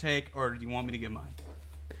give your take, or do you want me to give mine?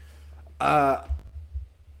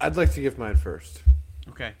 I'd like to give mine first.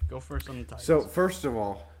 Okay, go first on the Titans. So first of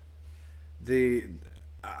all,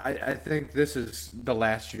 I think this is the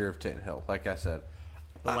last year of Tannehill. Like I said,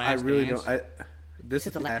 I really dance? don't. This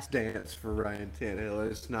is the last dance for Ryan Tannehill.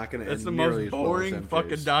 It's not going to end That's the nearly most as well boring as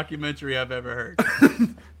fucking MJ's. documentary I've ever heard.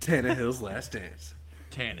 Tannehill's last dance.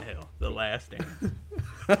 Tannehill, the last dance.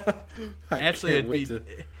 I Actually, can't wait to-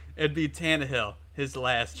 it'd be Tannehill, his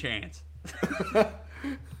last chance.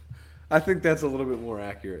 I think that's a little bit more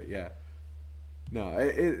accurate. Yeah. No,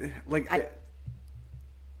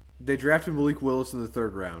 they drafted Malik Willis in the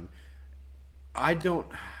 3rd round. I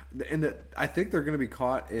think they're going to be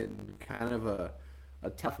caught in kind of a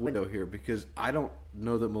tough window here because I don't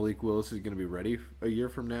know that Malik Willis is going to be ready a year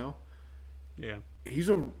from now. Yeah. He's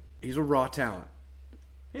a raw talent.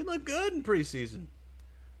 He looked good in preseason.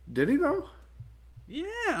 Did he though? Yeah,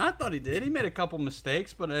 I thought he did. He made a couple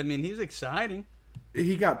mistakes, but I mean, he's exciting.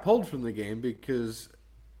 He got pulled from the game because,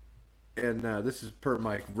 and this is per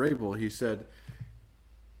Mike Vrabel, he said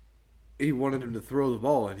he wanted him to throw the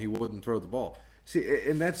ball and he wouldn't throw the ball. See,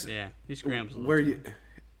 and that's he scrambles a little where too.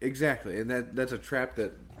 exactly, and that's a trap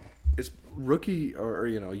that is rookie or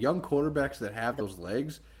young quarterbacks that have those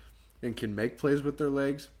legs and can make plays with their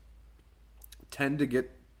legs tend to get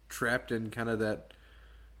trapped in kind of that.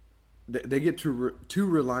 They get too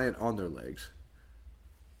reliant on their legs.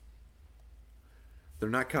 They're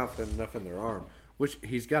not confident enough in their arm, which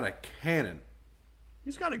he's got a cannon.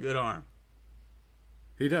 He's got a good arm.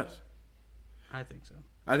 He does. I think so.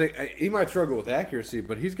 I think he might struggle with accuracy,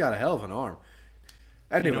 but he's got a hell of an arm.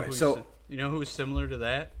 Anyway, you know who's similar to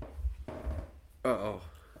that?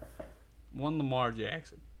 One Lamar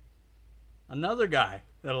Jackson. Another guy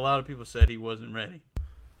that a lot of people said he wasn't ready.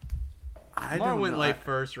 Lamar went late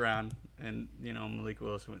first round, and Malik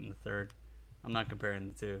Willis went in the 3rd. I'm not comparing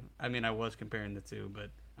the two. I mean, I was comparing the two,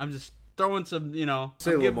 but I'm just throwing some, say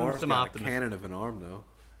I'm giving Lamar's some got optimism. a cannon of an arm, though.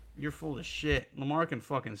 You're full of shit. Lamar can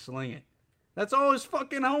fucking sling it. That's all his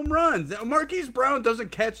fucking home runs. Marquise Brown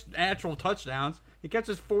doesn't catch actual touchdowns. He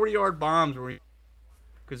catches 40-yard bombs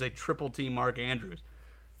because they triple team Mark Andrews.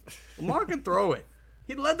 Lamar can throw it.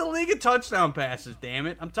 He led the league in touchdown passes, damn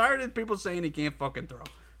it. I'm tired of people saying he can't fucking throw.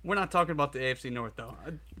 We're not talking about the AFC North, though.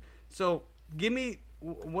 So, give me,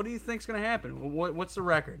 what do you think's going to happen? What's the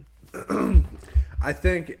record? I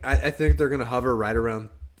think they're going to hover right around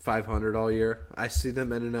 500 all year. I see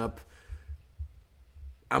them ending up.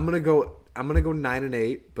 I'm gonna go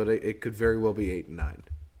 9-8, but it could very well be 8-9.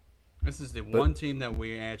 This is the one team that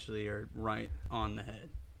we actually are right on the head.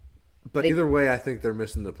 But either way, I think they're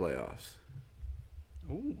missing the playoffs.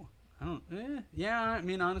 Ooh, yeah. I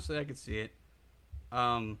mean, honestly, I could see it.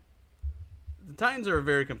 The Titans are a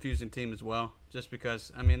very confusing team as well, just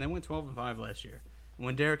because they went 12-5 last year.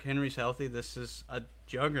 When Derrick Henry's healthy, this is a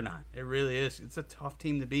juggernaut. It really is. It's a tough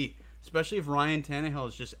team to beat, especially if Ryan Tannehill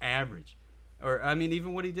is just average. Or,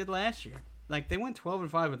 even what he did last year. Like, they went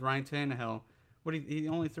 12-5 with Ryan Tannehill. He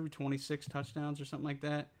only threw 26 touchdowns or something like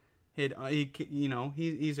that.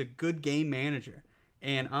 He's a good game manager.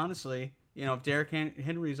 And honestly, if Derrick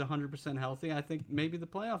Henry is 100% healthy, I think maybe the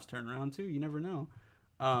playoffs turn around too. You never know.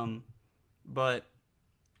 But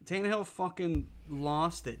Tannehill fucking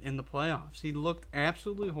lost it in the playoffs. He looked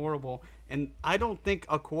absolutely horrible. And I don't think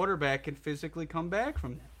a quarterback can physically come back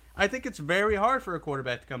from that. I think it's very hard for a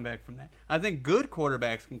quarterback to come back from that. I think good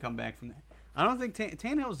quarterbacks can come back from that. I don't think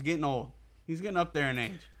Tannehill's getting old. He's getting up there in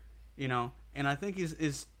age, and I think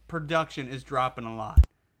his production is dropping a lot.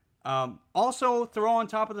 Also, throw on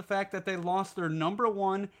top of the fact that they lost their number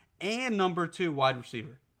 1 and number 2 wide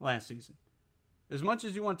receiver last season. As much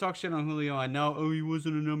as you want to talk shit on Julio, I know, he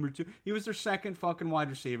wasn't a number 2. He was their second fucking wide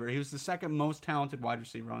receiver. He was the second most talented wide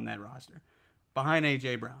receiver on that roster, behind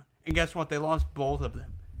A.J. Brown. And guess what? They lost both of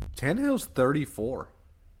them. Tannehill's 34.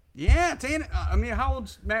 Yeah, how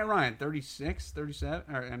old's Matt Ryan? 36,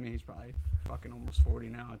 37? Or, he's probably fucking almost 40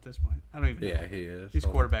 now at this point. I don't even know. Yeah, he is. These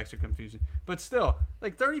quarterbacks are confusing. But still,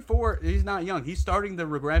 34, he's not young. He's starting the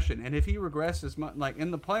regression. And if he regresses,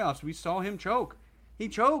 in the playoffs, we saw him choke. He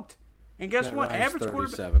choked. And guess Matt what? Ryan's Average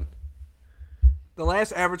 37. quarterback. The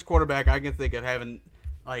last average quarterback I can think of having,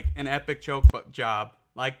 an epic choke job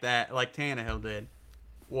like that, like Tannehill did,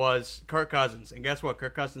 was Kirk Cousins. And guess what?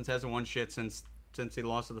 Kirk Cousins hasn't won shit since he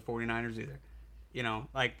lost to the 49ers either. You know,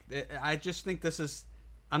 like, I just think this is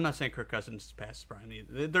 – I'm not saying Kirk Cousins is past his prime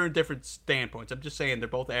either. They're in different standpoints. I'm just saying they're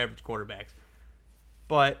both average quarterbacks.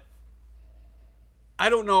 But I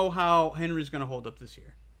don't know how Henry's going to hold up this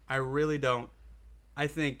year. I really don't. I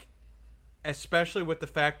think, especially with the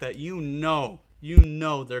fact that you know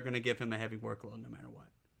they're going to give him a heavy workload no matter what.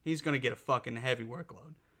 He's going to get a fucking heavy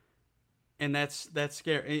workload. And that's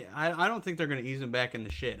scary. I don't think they're going to ease him back in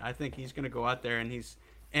the shit. I think he's going to go out there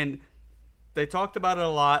and they talked about it a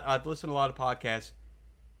lot. I've listened to a lot of podcasts.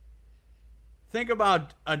 Think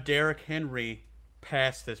about a Derrick Henry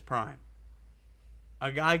past his prime.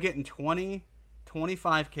 A guy getting 20,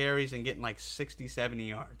 25 carries and getting like 60, 70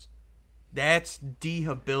 yards. That's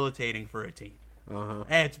debilitating for a team.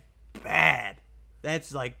 That's bad.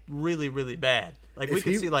 That's like really, really bad. Like we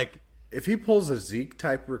could see like if he pulls a Zeke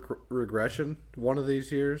type regression one of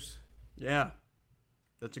these years. Yeah,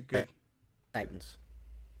 that's a good Titans.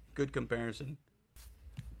 Good comparison.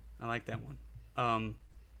 I like that one. I'm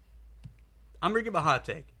gonna give a hot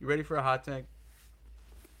take. You ready for a hot take?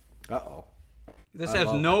 Uh-oh. This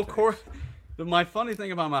has no core. My funny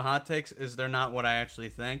thing about my hot takes is they're not what I actually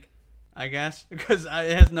think. I guess because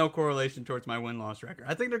it has no correlation towards my win-loss record.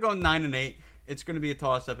 I think they're going 9-8. It's going to be a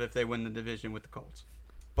toss-up if they win the division with the Colts.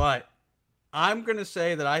 But I'm going to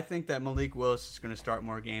say that I think that Malik Willis is going to start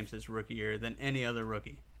more games this rookie year than any other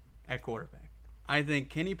rookie at quarterback. I think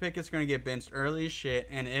Kenny Pickett's going to get benched early as shit,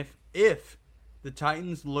 and if the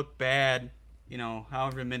Titans look bad, you know,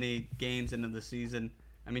 however many games into the season,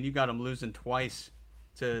 I mean, you got them losing twice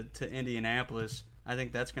to Indianapolis. I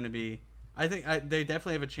think that's going to be. I think they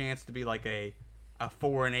definitely have a chance to be like a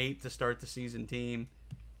 4-8 to start the season team.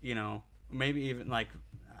 You know, maybe even like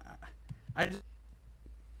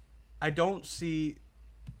I don't see,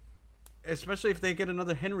 especially if they get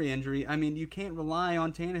another Henry injury. I mean, you can't rely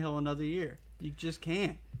on Tannehill another year. You just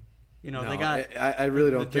can't. You know, no, they got. I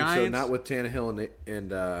really don't think Giants, so. Not with Tannehill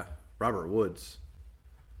and Robert Woods.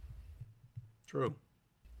 True.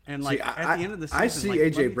 And like at the end of the season, I see like,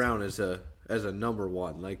 AJ Brown as a number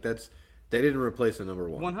one. Like they didn't replace a number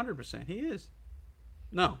one. 100%, he is.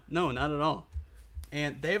 No, not at all.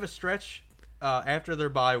 And they have a stretch after their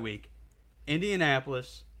bye week: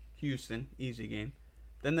 Indianapolis, Houston, easy game.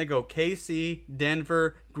 Then they go KC,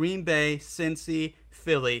 Denver, Green Bay, Cincy,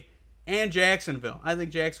 Philly, and Jacksonville. I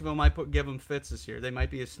think Jacksonville might give them fits this year. They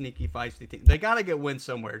might be a sneaky, feisty team. They got to get wins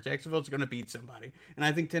somewhere. Jacksonville's going to beat somebody. And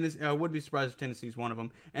I think Tennessee. I would be surprised if Tennessee's one of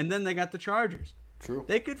them. And then they got the Chargers. True.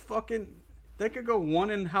 They could go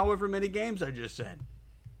one in however many games I just said.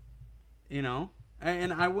 You know?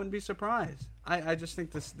 And I wouldn't be surprised. I just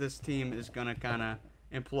think this team is going to kind of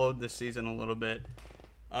implode this season a little bit.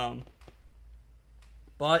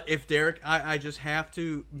 But if Derrick, I just have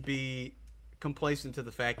to be complacent to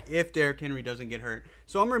the fact if Derrick Henry doesn't get hurt.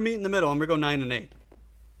 So I'm going to meet in the middle. I'm going to go 9-8.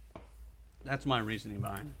 That's my reasoning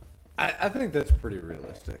behind it. I think that's pretty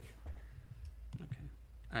realistic.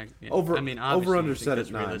 Okay. Over under set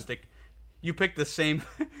at 9. Realistic. You picked the same.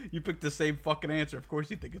 You picked the same fucking answer. Of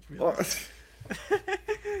course, you think it's realistic.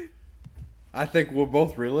 I think we're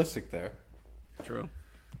both realistic there. True.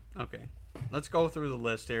 Okay. Let's go through the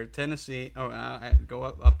list here. Tennessee. Oh, I go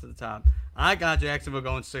up to the top. I got Jacksonville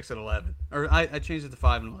going 6-11, or I changed it to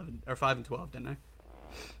 5-11 or 5-12, didn't I?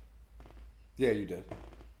 Yeah, you did.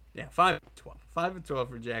 Yeah, 5-12. 5-12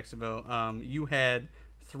 for Jacksonville. You had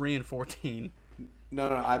 3-14.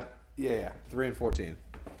 No. 3-14.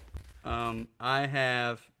 I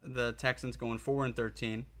have the Texans going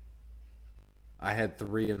 4-13. I had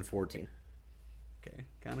 3-14. Okay,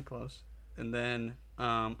 kind of close. And then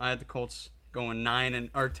I had the Colts going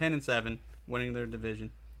 10-7, winning their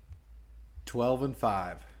division.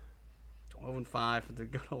 12-5. 12-5 for the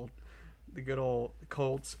good old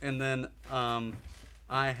Colts. And then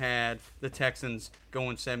I had the Texans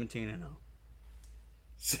going 17-0.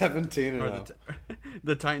 17-0.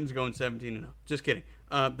 The Titans going 17-0. Just kidding.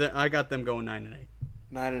 I got them going 9-8.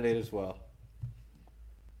 9-8 as well.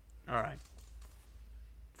 All right.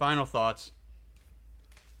 Final thoughts.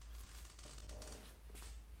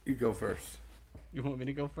 You go first. You want me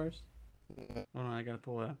to go first? Hold on, I gotta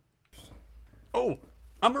pull it up. Oh,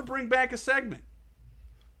 I'm gonna bring back a segment.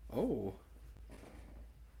 Oh.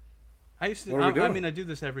 I used to. I mean, I do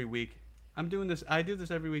this every week. I do this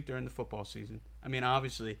every week during the football season. I mean,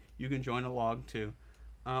 obviously, you can join along too.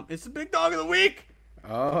 It's the Big Dog of the Week.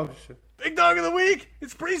 Oh shit! Big Dog of the Week.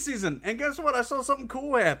 It's preseason, and guess what? I saw something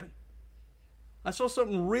cool happen. I saw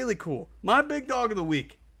something really cool. My Big Dog of the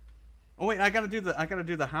Week. Oh wait, I gotta do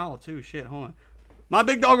the howl too. Shit, hold on. My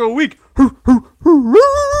Big Dog of the Week.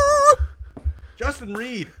 Justin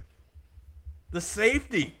Reed, the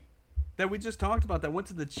safety that we just talked about that went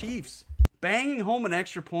to the Chiefs, banging home an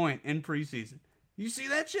extra point in preseason. You see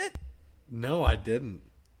that shit? No, I didn't.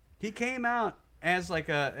 He came out as like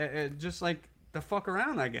just like the fuck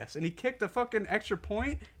around, I guess, and he kicked a fucking extra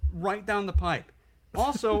point right down the pipe.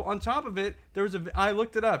 Also, on top of it, I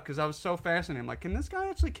looked it up because I was so fascinated. I'm like, can this guy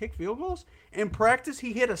actually kick field goals? In practice,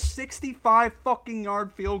 he hit a 65 fucking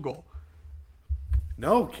yard field goal.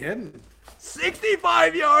 No kidding.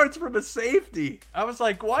 65 yards from a safety. I was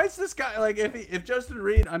like, why is this guy like? If Justin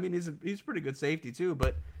Reed, I mean, he's a pretty good safety too,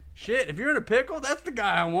 but shit, if you're in a pickle, that's the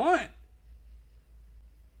guy I want.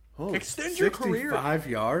 Oh, extend your career. 65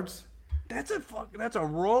 yards. That's a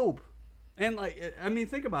rope. And like, I mean,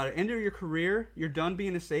 think about it. End of your career, you're done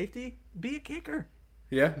being a safety. Be a kicker.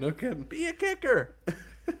 Yeah, no kidding. Be a kicker.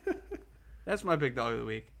 That's my big dog of the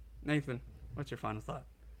week. Nathan, what's your final thought?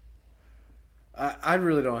 I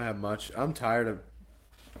really don't have much. I'm tired of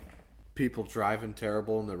people driving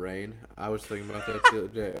terrible in the rain. I was thinking about that the other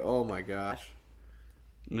day. Oh my gosh.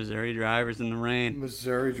 Missouri drivers in the rain.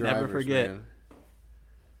 Missouri drivers. Never forget. Man.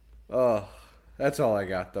 Oh, that's all I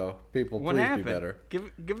got though. People, What please happened? be better.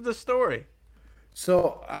 Give the story.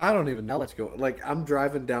 So I don't even know what's going. Like I'm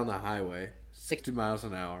driving down the highway, 60 miles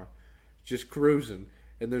an hour, just cruising,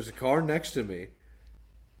 and there's a car next to me,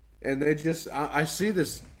 and I see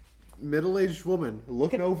this middle-aged woman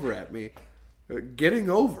looking over at me, getting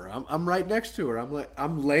over. I'm right next to her.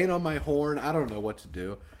 I'm laying on my horn. I don't know what to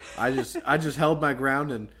do. I just held my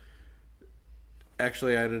ground, and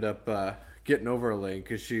actually I ended up getting over a lane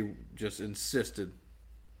because she just insisted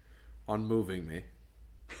on moving me.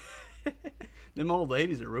 Them old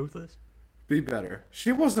ladies are ruthless. Be better.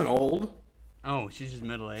 She wasn't old. Oh, she's just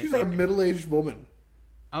middle-aged. She's a middle-aged woman.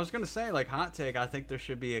 I was going to say, like, hot take, I think there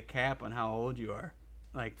should be a cap on how old you are.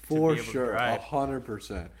 Like, For to be able sure. to drive.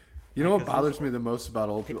 100%. You know what bothers me the most about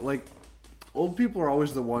old people? Like, old people are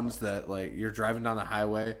always the ones that, like, you're driving down the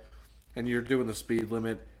highway and you're doing the speed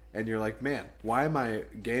limit and you're like, man, why am I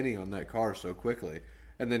gaining on that car so quickly?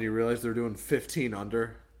 And then you realize they're doing 15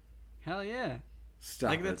 under. Hell yeah.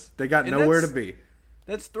 Stop Like, it. They got nowhere to be.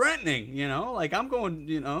 That's threatening, you know? Like, I'm going,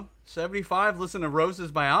 75, listen to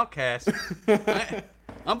Roses by Outkast.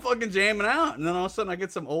 I'm fucking jamming out, and then all of a sudden I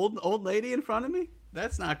get some old lady in front of me?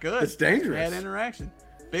 That's not good. It's dangerous. Bad interaction.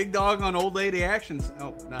 Big dog on old lady actions.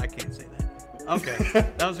 Oh, no, I can't say that. Okay.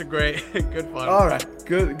 That was a great, good fun. All right.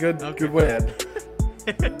 Good Okay. good win.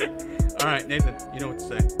 All right, Nathan, you know what to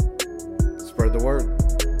say. Spread the word.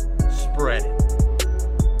 Spread it.